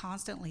she's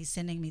constantly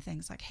sending me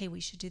things like, hey, we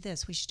should do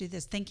this. We should do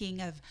this,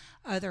 thinking of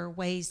other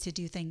ways to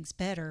do things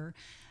better.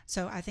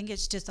 So I think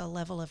it's just a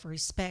level of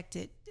respect.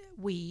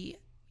 We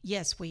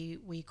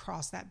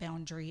cross that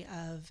boundary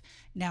of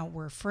now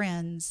we're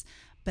friends,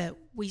 but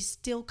we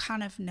still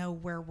kind of know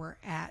where we're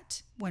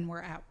at when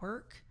we're at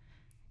work.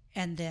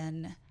 And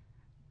then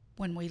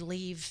when we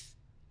leave,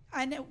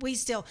 I know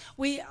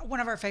one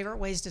of our favorite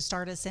ways to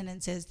start a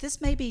sentence is, this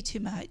may be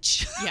too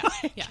much.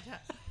 Yeah.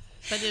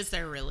 But is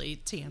there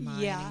really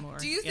TMI anymore?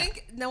 Do you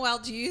think, Noelle,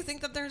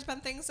 that there's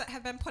been things that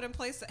have been put in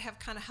place that have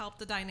kind of helped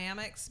the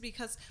dynamics?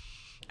 Because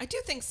I do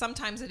think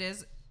sometimes it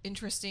is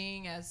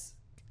interesting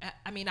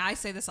I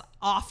say this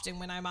often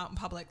when I'm out in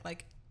public,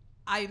 like,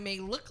 I may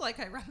look like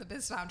I run the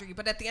Biz Foundry,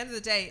 but at the end of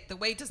the day, the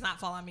weight does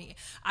not fall on me.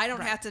 I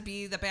don't have to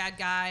be the bad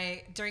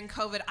guy. During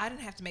COVID, I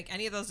didn't have to make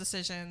any of those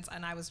decisions,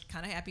 and I was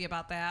kind of happy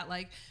about that.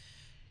 Like,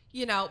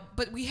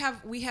 but we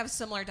have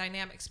similar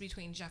dynamics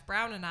between Jeff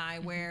Brown and I,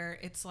 where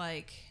it's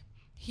like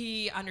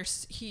he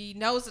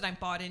knows that I'm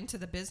bought into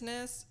the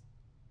business,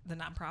 the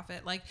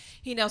nonprofit. Like,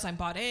 he knows I'm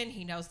bought in.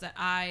 He knows that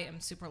I am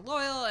super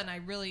loyal and I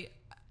really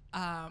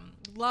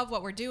love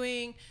what we're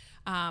doing.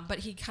 But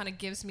he kind of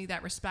gives me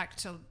that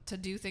respect to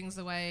do things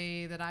the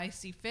way that I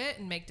see fit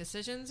and make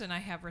decisions, and I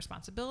have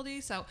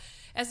responsibility. So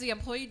as the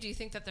employee, do you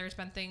think that there's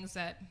been things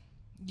that,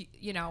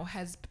 you know,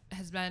 has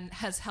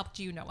helped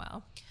you,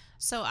 Noelle?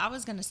 So I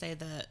was going to say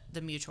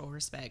the mutual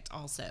respect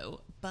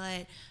also,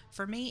 but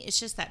for me, it's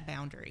just that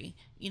boundary.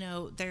 You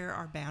know, there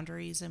are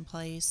boundaries in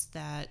place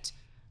that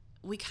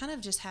we kind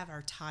of just have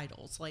our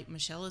titles. Like,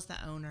 Michelle is the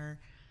owner.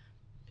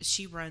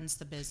 She runs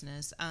the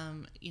business.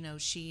 You know,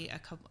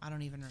 I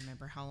don't even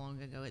remember how long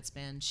ago it's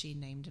been. She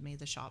named me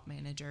the shop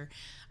manager.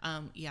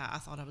 Yeah, I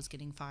thought I was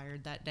getting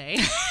fired that day.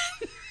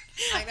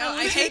 I know.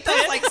 I hate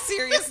those, like,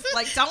 serious,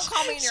 like, don't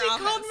call me in your office.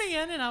 She called me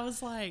in and I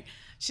was like,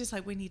 she's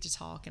like, we need to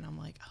talk. And I'm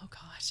like, oh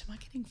gosh, am I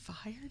getting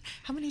fired?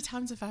 How many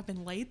times have I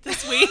been late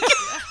this week?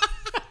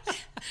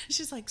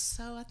 She's like,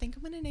 so I think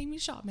I'm going to name you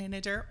shop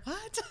manager.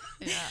 What?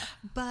 Yeah.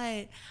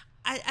 But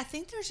I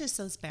think there's just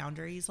those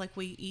boundaries. Like,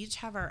 we each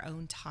have our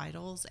own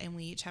titles and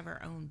we each have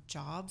our own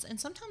jobs. And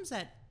sometimes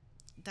that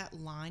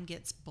line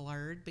gets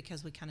blurred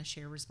because we kind of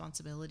share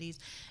responsibilities.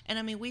 And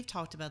I mean, we've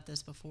talked about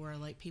this before.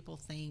 Like, people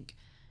think,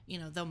 you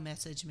know, they'll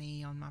message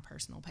me on my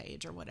personal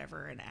page or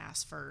whatever and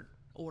ask for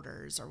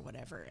orders or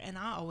whatever, and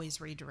I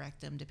always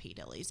redirect them to P.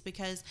 Dilley's,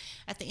 because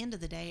at the end of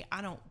the day,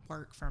 I don't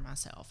work for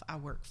myself. I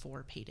work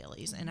for P.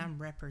 Dilley's, and I'm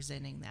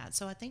representing that.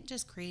 So I think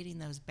just creating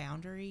those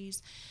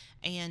boundaries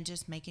and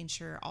just making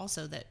sure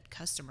also that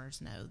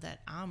customers know that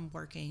I'm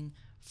working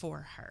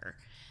for her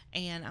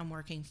and I'm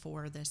working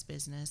for this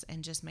business,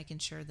 and just making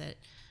sure that,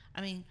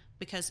 I mean,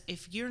 because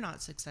if you're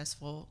not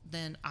successful,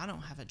 then I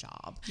don't have a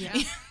job. Yeah.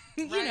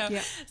 You know,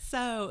 Yeah.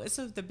 so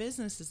if the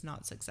business is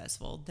not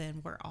successful,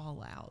 then we're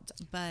all out.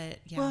 But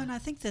yeah. Well, and I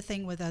think the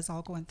thing with us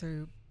all going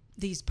through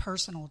these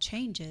personal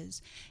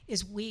changes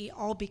is we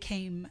all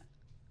became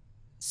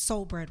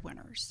sole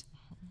breadwinners.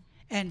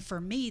 And for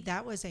me,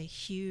 that's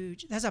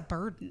a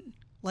burden.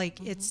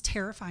 Like, it's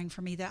terrifying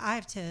for me that I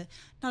have to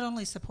not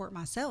only support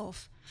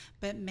myself,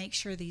 but make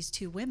sure these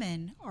two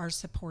women are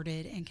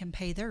supported and can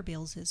pay their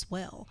bills as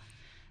well.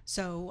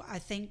 So I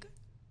think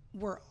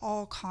we're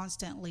all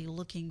constantly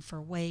looking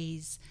for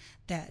ways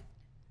that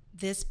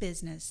this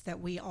business that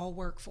we all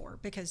work for,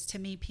 because to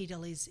me, P.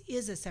 Dilley's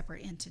is a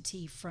separate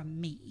entity from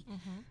me.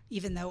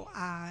 Even though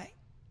I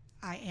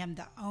am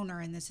the owner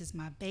and this is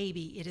my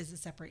baby, it is a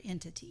separate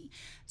entity.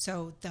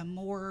 So the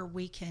more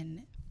we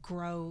can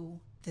grow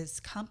this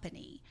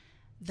company,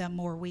 the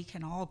more we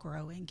can all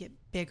grow and get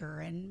bigger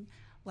and,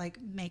 like,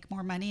 make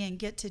more money and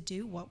get to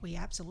do what we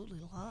absolutely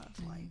love.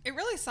 Like, It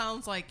really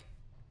sounds like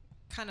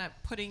kind of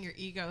putting your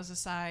egos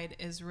aside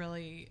is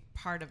really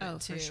part of it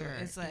too. For sure.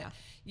 Is that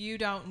you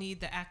don't need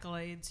the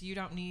accolades, you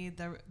don't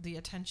need the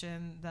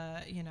attention,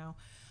 but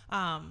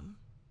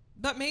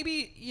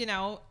maybe, you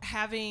know,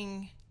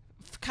 having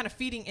kind of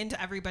feeding into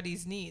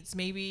everybody's needs.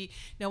 Maybe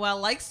Noelle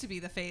likes to be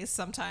the face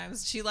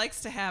sometimes. She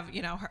likes to have,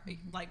 you know,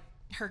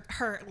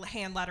 her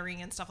hand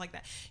lettering and stuff like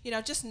that. You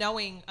know, just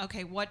knowing,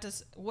 okay, what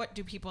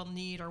do people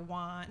need or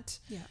want?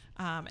 Yeah.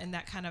 And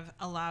that kind of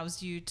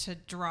allows you to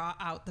draw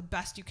out the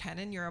best you can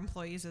in your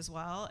employees as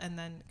well, and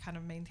then kind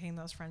of maintain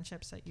those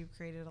friendships that you've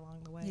created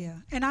along the way. yeah.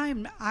 And I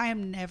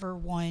am never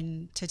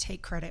one to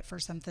take credit for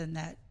something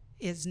that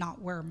is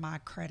not where my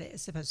credit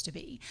is supposed to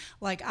be.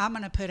 Like, I'm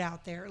going to put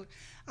out there,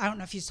 I don't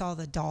know if you saw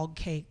the dog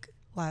cake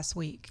last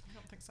week. I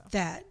don't think so.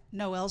 That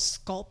Noelle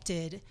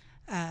sculpted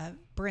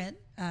Brent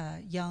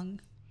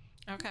Young,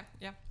 Okay.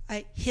 Yeah.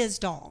 his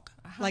dog,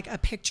 like a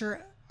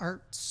picture,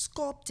 or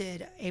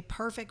sculpted a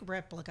perfect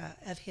replica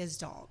of his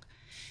dog.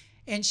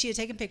 And she had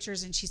taken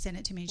pictures and she sent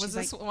it to me. And Was she's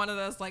this like, one of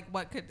those, like,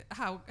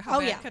 how oh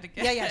bad yeah, could it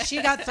get? yeah.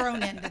 She got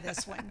thrown into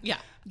this one. Yeah.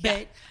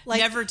 But like,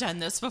 never done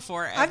this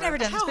before. Ever. I've never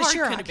done this, How but hard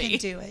sure, could I it can be?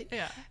 do it.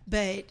 Yeah.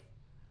 But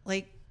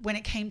like, when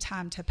it came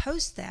time to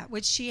post that,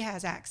 which she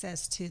has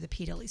access to the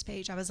P. Dilley's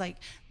page, I was like,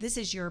 this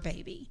is your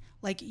baby.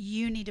 Like,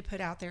 you need to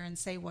put out there and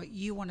say what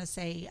you want to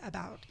say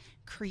about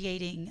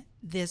creating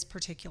this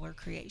particular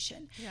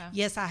creation. Yeah.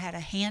 Yes, I had a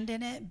hand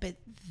in it, but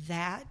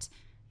that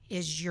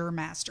is your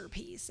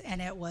masterpiece.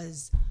 And it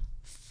was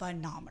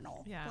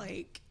phenomenal. Yeah.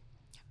 Like,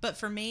 But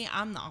for me,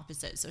 I'm the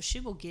opposite. So she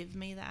will give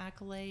me the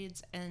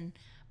accolades,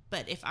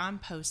 but if I'm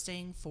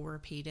posting for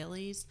P.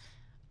 Dilley's,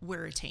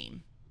 we're a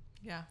team.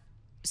 Yeah.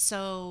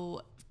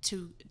 So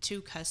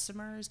to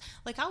customers,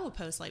 like, I will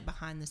post like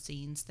behind the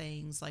scenes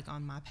things, like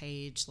on my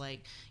page,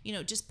 like, you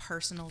know, just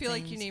personal I feel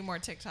things. like you need more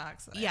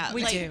TikToks. Yeah,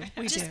 We like, do.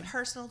 We just do.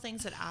 personal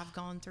things that I've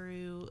gone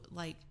through,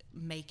 like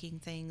making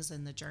things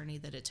and the journey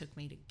that it took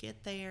me to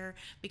get there.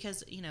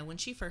 Because, you know, when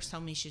she first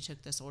told me she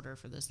took this order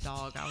for this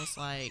dog, I was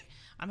like,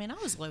 I mean, I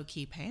was low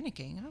key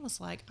panicking. I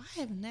was like, I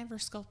have never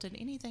sculpted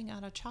anything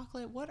out of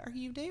chocolate. What are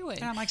you doing?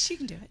 and I'm like, she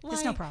can do it.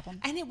 It's no Like, problem.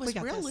 And it We was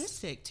got this.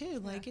 realistic too.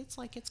 Like,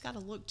 it's got to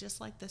look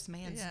just like this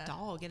man's Yeah.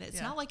 dog. And it's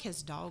Yeah. not like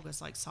his dog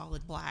was like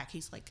solid black.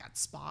 He's like got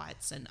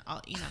spots and,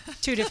 you know.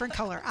 Two different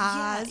color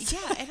eyes.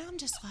 Yeah, and I'm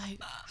just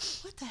like,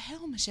 what the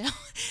hell, Michelle?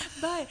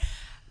 But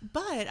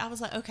But I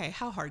was like, okay,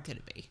 how hard could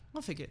it be?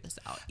 I'll figure this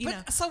out.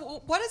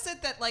 So what is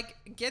it that like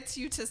gets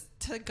you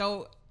to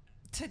go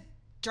to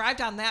drive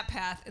down that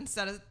path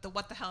instead of the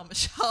what the hell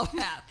Michelle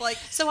path? Like,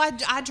 so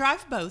I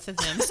drive both of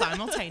them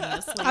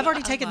simultaneously. I've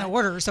already taken the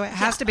order, so it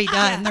has to be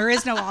done. There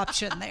is no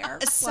option there.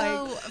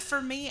 So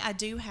for me, I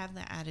do have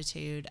the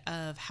attitude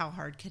of how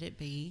hard could it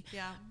be?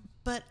 Yeah.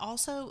 But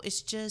also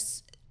it's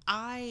just,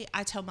 I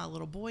tell my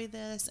little boy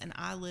this, and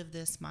I live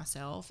this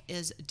myself,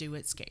 is do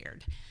it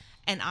scared.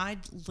 And I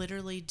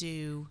literally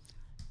do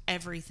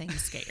everything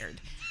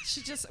scared.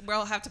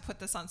 We'll have to put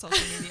this on social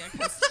media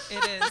because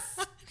it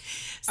is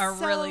a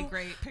really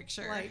great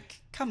picture.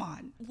 Like, come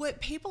on. What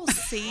people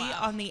see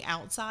on the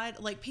outside,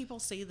 like people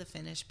see the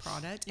finished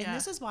product. And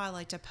this is why I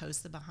like to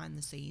post the behind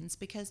the scenes,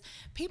 because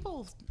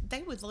people,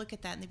 they would look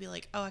at that and they'd be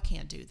like, oh, I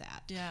can't do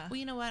that. Yeah. Well,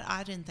 you know what?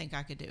 I didn't think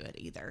I could do it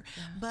either.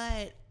 Yeah.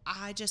 But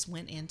I just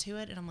went into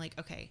it and I'm like,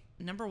 okay,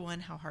 number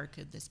one, how hard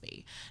could this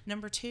be?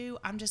 Number two,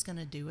 I'm just going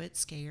to do it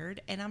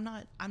scared. And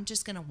I'm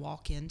just going to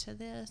walk into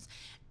this.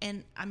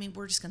 And I mean,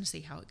 we're just going to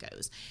see how it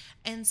goes.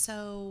 And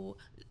so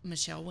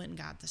Michelle went and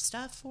got the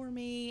stuff for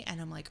me.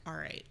 And I'm like, all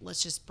right,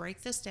 let's just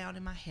break this down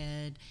in my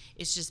head.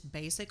 It's just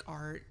basic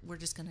art. We're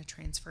just going to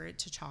transfer it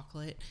to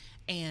chocolate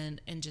and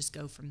just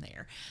go from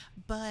there.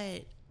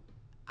 But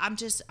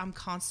I'm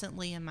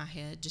constantly in my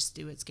head, just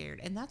do it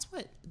scared. And that's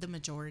what the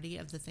majority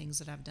of the things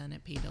that I've done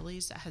at P.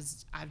 Dilley's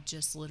I've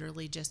just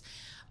literally just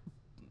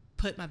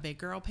put my big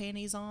girl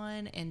panties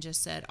on and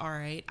just said, all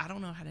right, I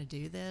don't know how to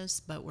do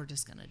this, but we're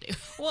just going to do it.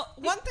 Well,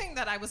 one thing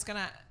that I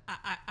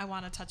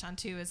want to touch on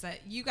too is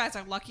that you guys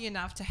are lucky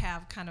enough to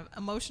have kind of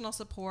emotional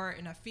support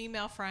and a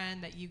female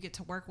friend that you get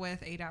to work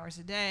with 8 hours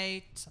a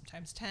day,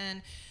 sometimes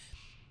 10.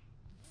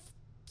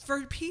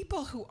 For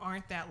people who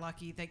aren't that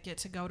lucky, that get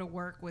to go to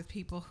work with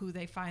people who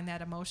they find that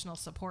emotional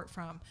support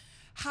from,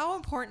 how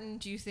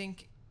important do you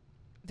think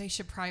they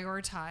should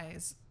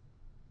prioritize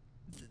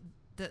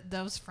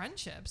those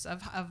friendships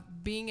of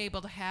being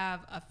able to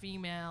have a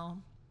female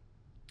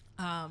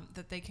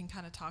that they can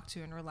kind of talk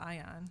to and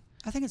rely on?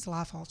 I think it's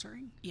life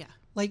altering. Yeah.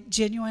 Like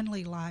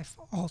genuinely life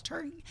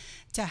altering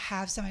to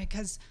have somebody,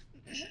 because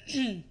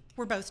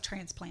we're both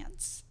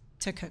transplants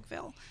to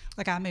Cookeville.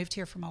 Like I moved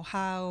here from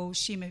Ohio.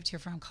 She moved here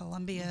from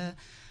Columbia,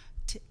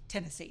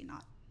 Tennessee,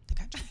 not the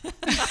country.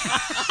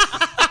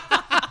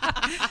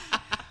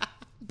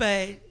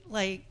 But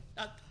like,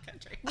 not the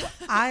country.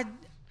 I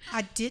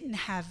didn't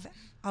have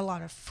a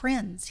lot of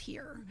friends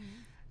here. Mm-hmm.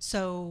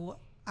 So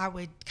I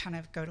would kind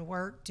of go to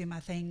work, do my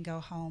thing, go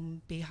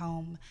home, be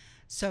home.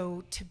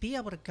 So to be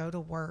able to go to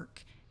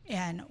work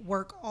and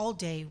work all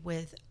day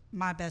with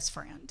my best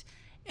friend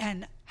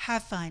and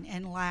have fun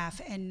and laugh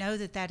and know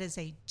that that is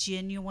a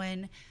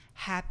genuine,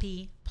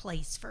 happy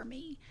place for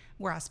me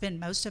where I spend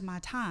most of my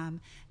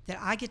time, that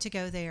I get to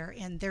go there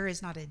and there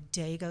is not a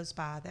day goes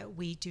by that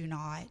we do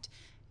not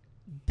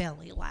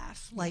belly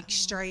laugh, like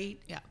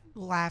straight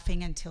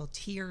laughing until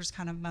tears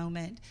kind of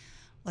moment.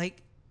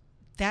 Like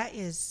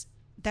that's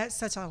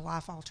such a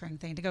life altering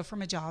thing, to go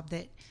from a job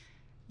that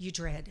you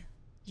dread.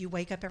 You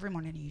wake up every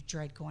morning and you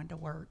dread going to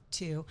work,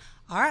 to,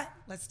 all right,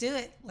 let's do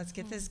it. Let's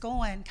get this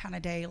going kind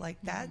of day. Like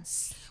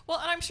that's. Well,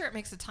 and I'm sure it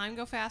makes the time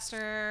go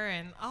faster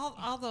and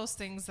all those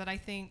things that I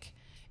think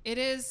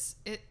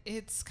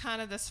it's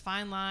kind of this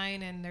fine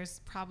line, and there's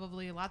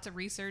probably lots of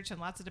research and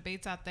lots of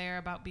debates out there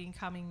about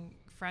becoming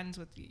friends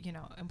with,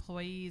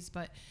 employees,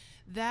 but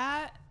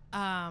that,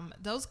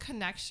 those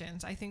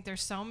connections, I think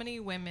there's so many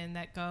women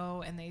that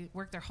go and they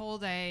work their whole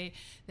day.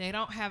 They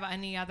don't have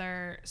any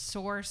other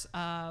source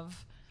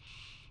of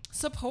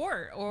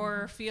support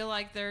or feel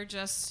like they're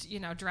just,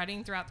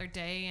 dreading throughout their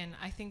day. And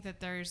I think that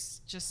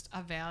there's just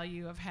a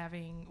value of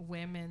having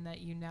women that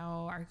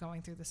are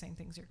going through the same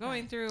things you're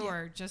going through,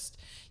 or just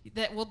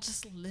that will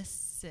just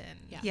listen.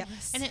 Yeah.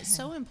 And it's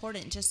so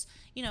important. Just,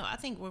 I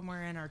think when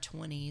we're in our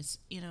 20s,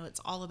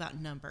 it's all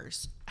about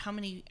numbers. How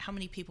many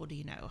people do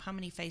you know? How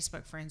many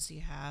Facebook friends do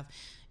you have?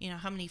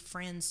 How many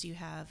friends do you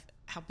have?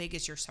 How big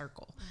is your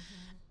circle?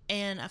 Mm-hmm.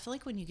 And I feel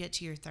like when you get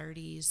to your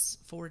 30s,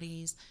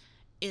 40s,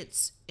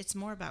 it's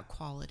more about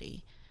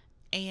quality.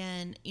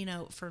 And,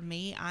 for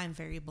me, I'm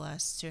very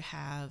blessed to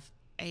have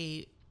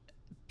a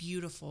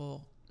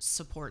beautiful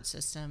support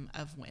system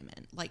of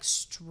women, like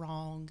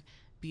strong,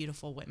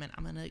 beautiful women.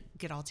 I'm going to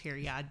get all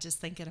teary-eyed just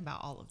thinking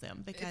about all of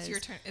them, because it's your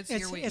turn. It's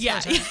your week.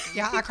 Yeah.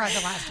 Yeah, I cried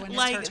the last one.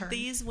 It's her turn.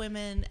 These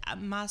women,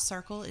 my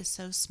circle is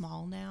so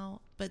small now,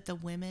 but the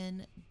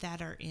women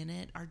that are in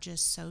it are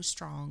just so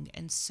strong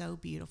and so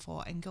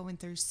beautiful and going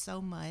through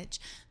so much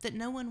that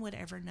no one would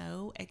ever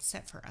know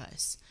except for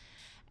us.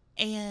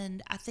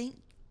 And I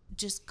think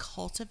just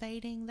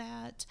cultivating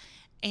that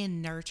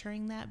and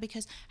nurturing that,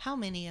 because how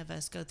many of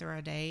us go through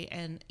our day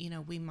and,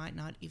 we might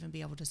not even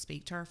be able to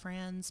speak to our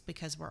friends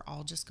because we're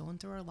all just going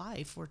through our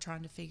life. We're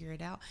trying to figure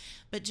it out.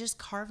 But just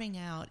carving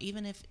out,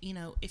 even if,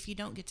 if you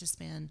don't get to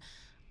spend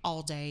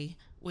all day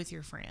with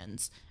your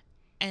friends,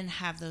 and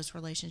have those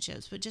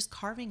relationships, but just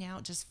carving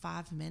out just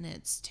 5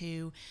 minutes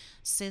to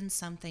send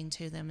something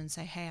to them and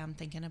say, hey, I'm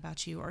thinking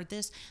about you, or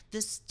this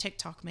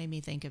TikTok made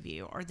me think of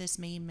you, or this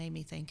meme made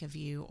me think of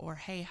you, or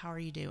hey, how are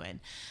you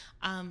doing?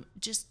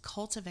 Just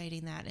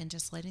cultivating that and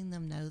just letting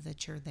them know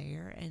that you're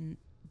there and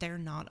they're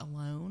not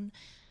alone,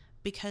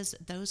 because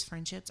those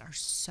friendships are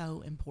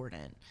so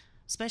important,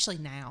 especially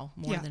now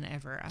more than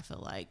ever, I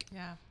feel like.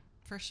 Yeah,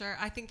 for sure.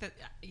 I think that,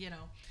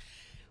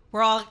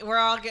 we're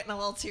all getting a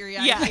little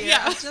teary-eyed here.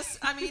 Yeah. Just,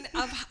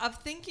 of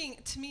thinking,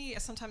 to me,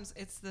 sometimes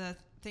it's the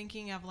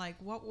thinking of like,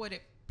 what would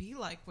it be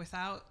like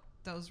without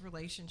those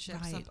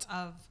relationships Right.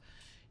 of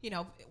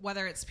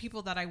whether it's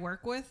people that I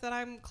work with that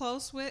I'm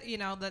close with,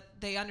 that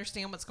they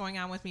understand what's going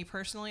on with me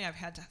personally. I've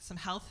had some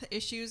health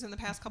issues in the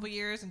past couple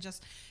years, and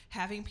just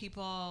having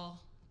people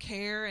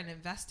care and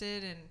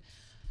invested, and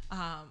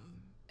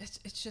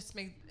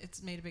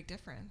it's made a big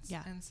difference.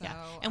 Yeah. And so,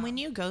 and when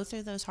you go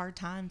through those hard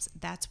times,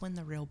 that's when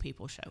the real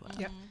people show up.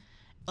 Yep.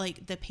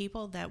 Like the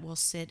people that will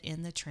sit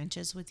in the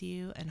trenches with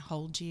you and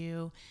hold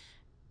you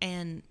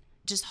and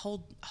just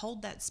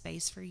hold that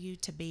space for you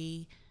to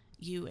be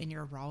you in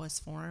your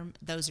rawest form.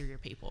 Those are your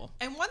people.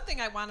 And one thing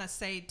I want to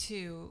say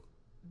too,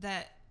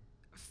 that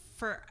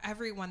for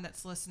everyone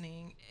that's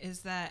listening, is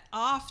that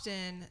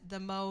often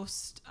the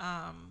most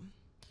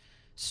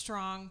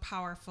strong,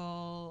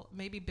 powerful,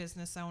 maybe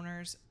business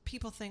owners,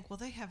 people think, well,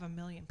 they have a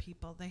million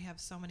people. They have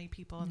so many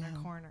people in their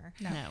corner.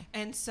 No.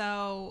 And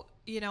so,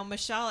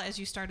 Michelle, as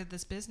you started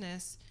this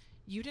business,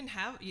 you didn't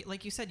have,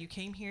 like you said, you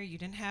came here, you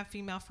didn't have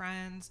female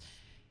friends.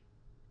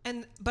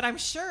 But I'm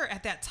sure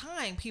at that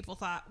time people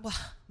thought, well,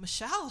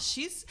 Michelle,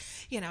 she's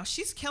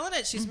killing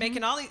it. She's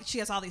making she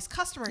has all these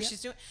customers. Yep.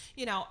 She's doing,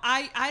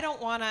 I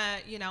don't want to,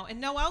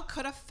 and Noelle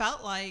could have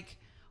felt like,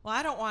 well,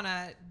 I don't want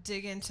to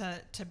dig into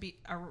be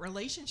a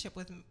relationship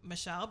with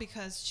Michelle,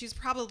 because she's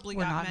probably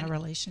We're got not in many, a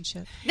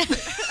relationship.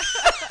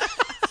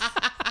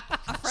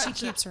 She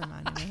keeps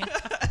reminding me.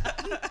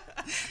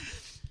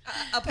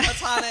 a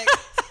platonic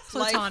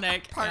Platonic,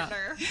 life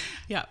partner.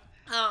 Yeah.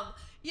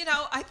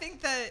 I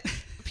think that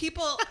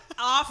people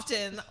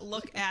often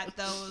look at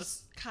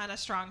those kind of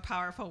strong,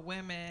 powerful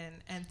women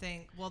and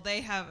think, well,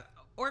 they have,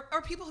 or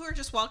people who are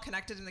just well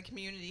connected in the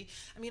community.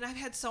 I mean, I've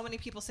had so many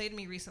people say to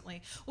me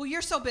recently, well,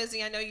 you're so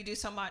busy. I know you do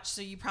so much,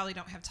 so you probably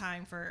don't have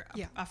time for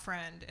a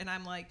friend. And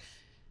I'm like,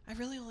 I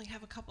really only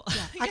have a couple.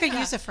 Yeah. I could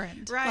use a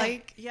friend.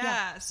 Right.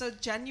 Yeah. So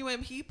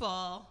genuine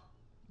people.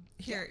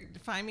 Here,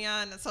 find me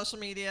on social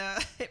media,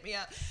 hit me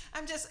up.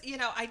 I'm just,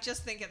 I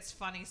just think it's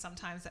funny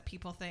sometimes that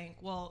people think,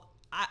 well,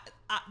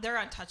 they're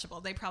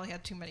untouchable. They probably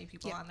have too many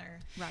people on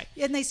there. Right.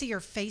 And they see your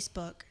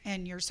Facebook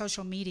and your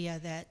social media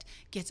that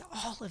gets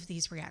all of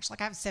these reactions. Like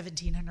I have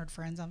 1,700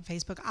 friends on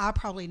Facebook. I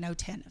probably know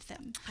 10 of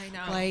them. I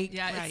know. Like,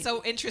 yeah, it's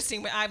so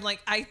interesting. I'm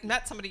like, I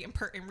met somebody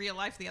in real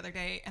life the other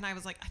day, and I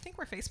was like, I think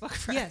we're Facebook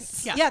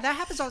friends. Yes. Yeah, that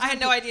happens all the I time.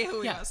 had no idea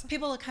who he was.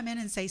 People will come in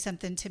and say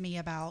something to me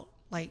about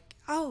like,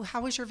 oh, how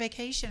was your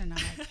vacation? And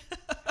I'm like,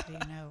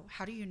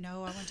 how do you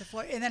know I went to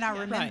Florida? And then I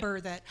remember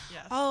that,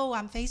 oh,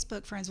 I'm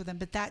Facebook friends with them,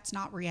 but that's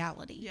not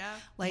reality. Yeah.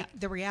 Like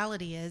the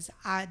reality is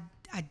I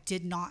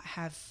did not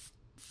have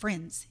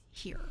friends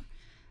here.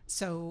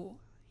 So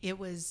it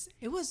was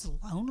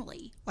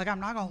lonely. Like, I'm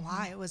not gonna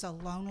lie, it was a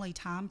lonely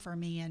time for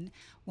me, and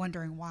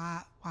wondering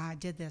why I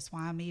did this,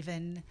 why I'm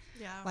even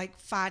like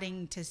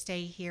fighting to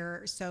stay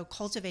here. So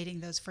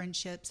cultivating those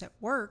friendships at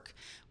work,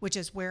 which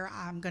is where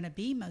I'm going to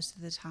be most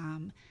of the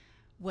time,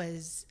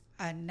 was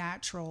a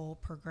natural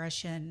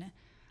progression.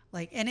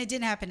 Like, and it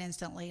didn't happen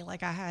instantly.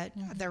 Like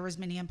there was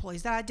many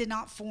employees that I did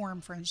not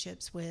form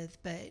friendships with,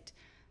 but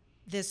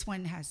this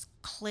one has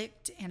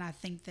clicked, and I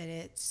think that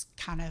it's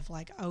kind of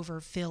like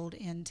overfilled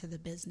into the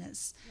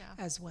business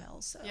as well.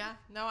 So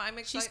no, I'm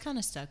excited. She's kind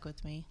of stuck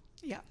with me.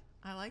 Yeah.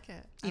 I like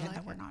it. Even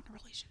though we're not in a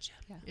relationship.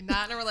 Yeah. You're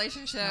not in a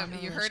relationship. Not in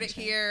a You heard it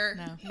here.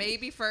 No.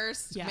 Maybe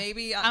first. Yeah.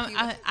 Maybe.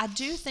 I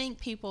do think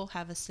people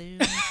have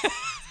assumed.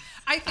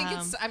 I think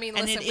it's, I mean,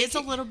 and listen, it is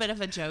a little bit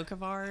of a joke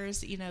of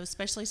ours,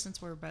 especially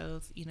since we're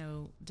both,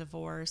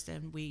 divorced,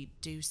 and we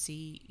do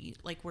see,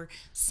 like, we're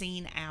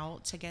seen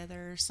out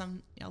together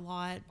a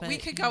lot. But we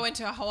could go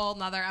into a whole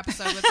nother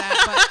episode with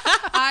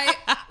that.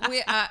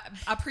 But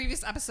a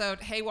previous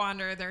episode, Hey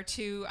Wander, they're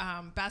two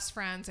best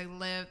friends.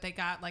 They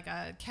got like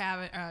a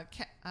cabin,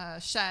 a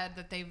shed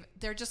that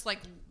they're just like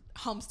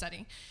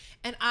homesteading.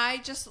 And I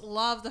just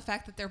love the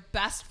fact that they're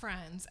best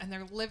friends and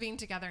they're living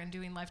together and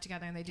doing life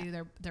together, and they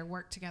do their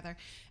work together.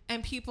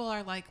 And people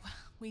are like, well,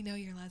 we know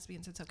you're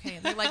lesbians, it's okay.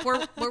 And they're like,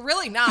 we're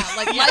really not.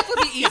 Like, life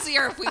would be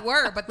easier if we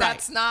were, but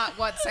that's not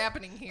what's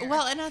happening here.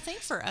 Well, and I think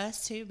for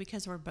us too,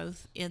 because we're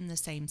both in the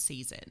same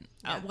season.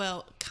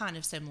 Kind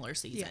of similar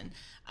season.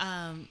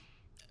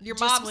 Your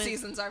mom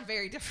seasons are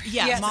very different.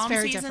 Yeah, yes, mom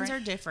very seasons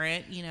different. are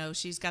different.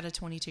 She's got a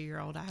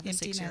 22-year-old. I have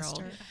Empty a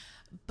 6-year-old. nester.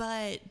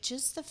 But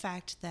just the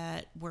fact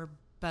that we're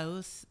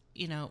both,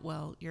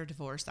 well, you're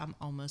divorced. I'd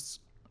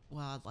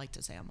like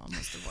to say I'm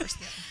almost divorced.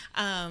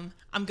 I'm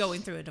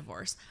going through a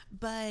divorce.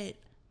 But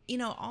you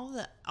know,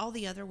 all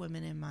the other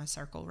women in my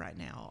circle right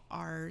now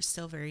are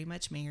still very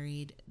much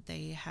married.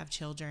 They have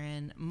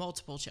children,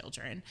 multiple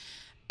children.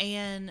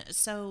 And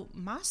so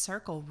my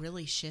circle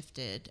really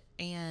shifted,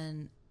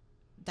 and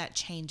that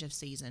change of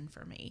season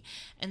for me.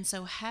 And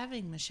so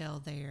having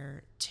Michelle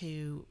there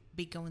to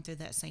be going through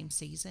that same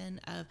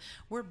season of,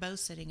 we're both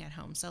sitting at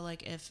home. So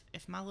like if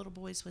my little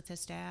boy's with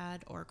his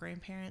dad or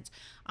grandparents,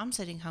 I'm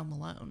sitting home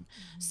alone.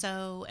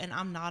 So, and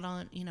I'm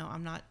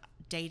not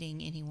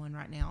dating anyone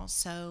right now.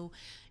 So,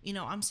 you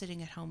know, I'm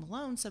sitting at home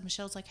alone. So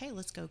Michelle's like, hey,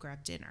 let's go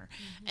grab dinner.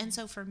 And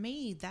so for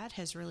me, that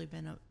has really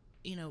been a,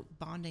 you know,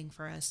 bonding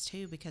for us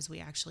too, because we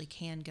actually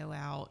can go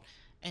out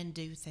and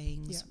do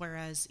things.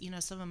 Whereas, you know,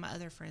 some of my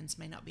other friends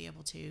may not be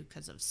able to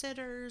because of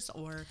sitters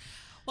or.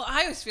 Well,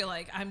 I always feel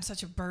like I'm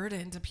such a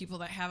burden to people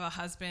that have a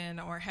husband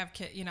or have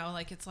kids, you know,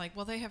 like it's like,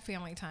 well, they have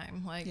family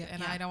time, like,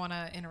 and I don't want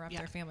to interrupt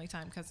their family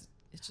time because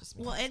it's just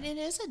me. Well, and it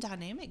is a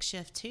dynamic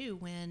shift too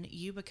when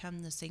you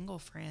become the single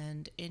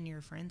friend in your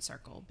friend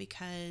circle,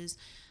 because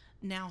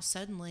now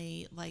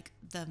suddenly like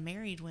the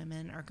married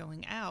women are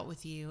going out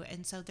with you,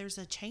 and so there's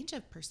a change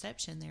of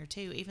perception there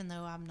too. Even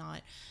though I'm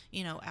not,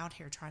 you know, out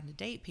here trying to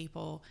date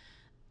people,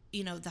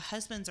 you know, the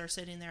husbands are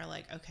sitting there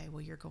like, okay,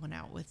 well, you're going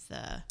out with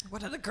the,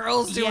 what are the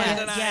girls doing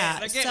tonight? Yeah.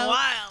 They're getting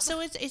wild. So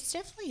it's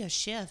definitely a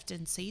shift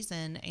in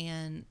season,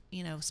 and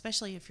you know,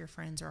 especially if your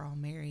friends are all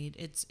married,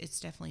 it's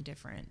definitely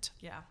different.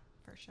 Yeah,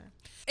 for sure.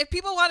 If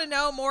people want to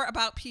know more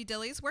about P.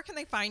 Dilley's, where can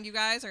they find you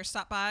guys or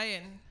stop by?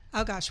 And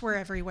Oh gosh, we're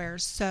everywhere.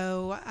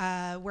 So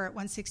we're at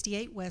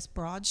 168 West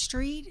Broad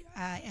Street,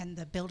 and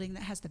the building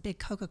that has the big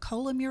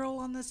Coca-Cola mural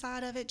on the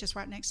side of it, just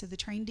right next to the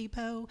train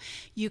depot.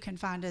 You can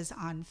find us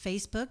on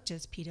Facebook,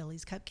 just P.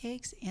 Dilley's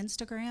Cupcakes,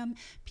 Instagram,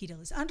 P.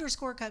 Dilley's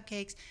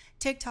 _cupcakes,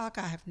 TikTok.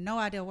 I have no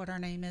idea what our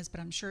name is, but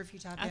I'm sure if you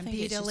type in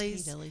P.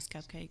 Dilley's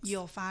Cupcakes,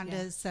 you'll find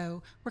us.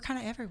 So we're kind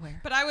of everywhere.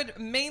 But I would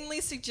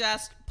mainly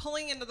suggest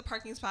pulling into the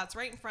parking spots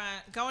right in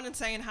front, going and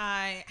saying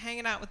hi,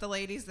 hanging out with the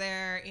ladies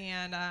there,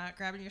 and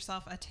grabbing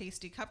yourself a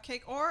tasty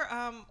cupcake or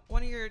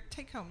one of your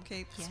take-home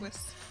cakes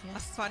with a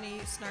funny,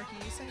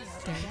 snarky saying.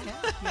 There you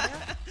go.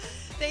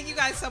 Thank you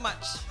guys so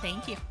much.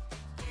 Thank you.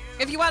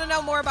 If you want to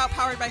know more about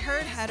Powered by Her,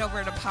 head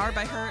over to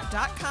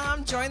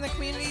poweredbyher.com, join the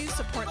community,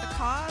 support the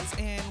cause,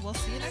 and we'll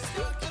see you next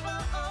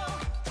week.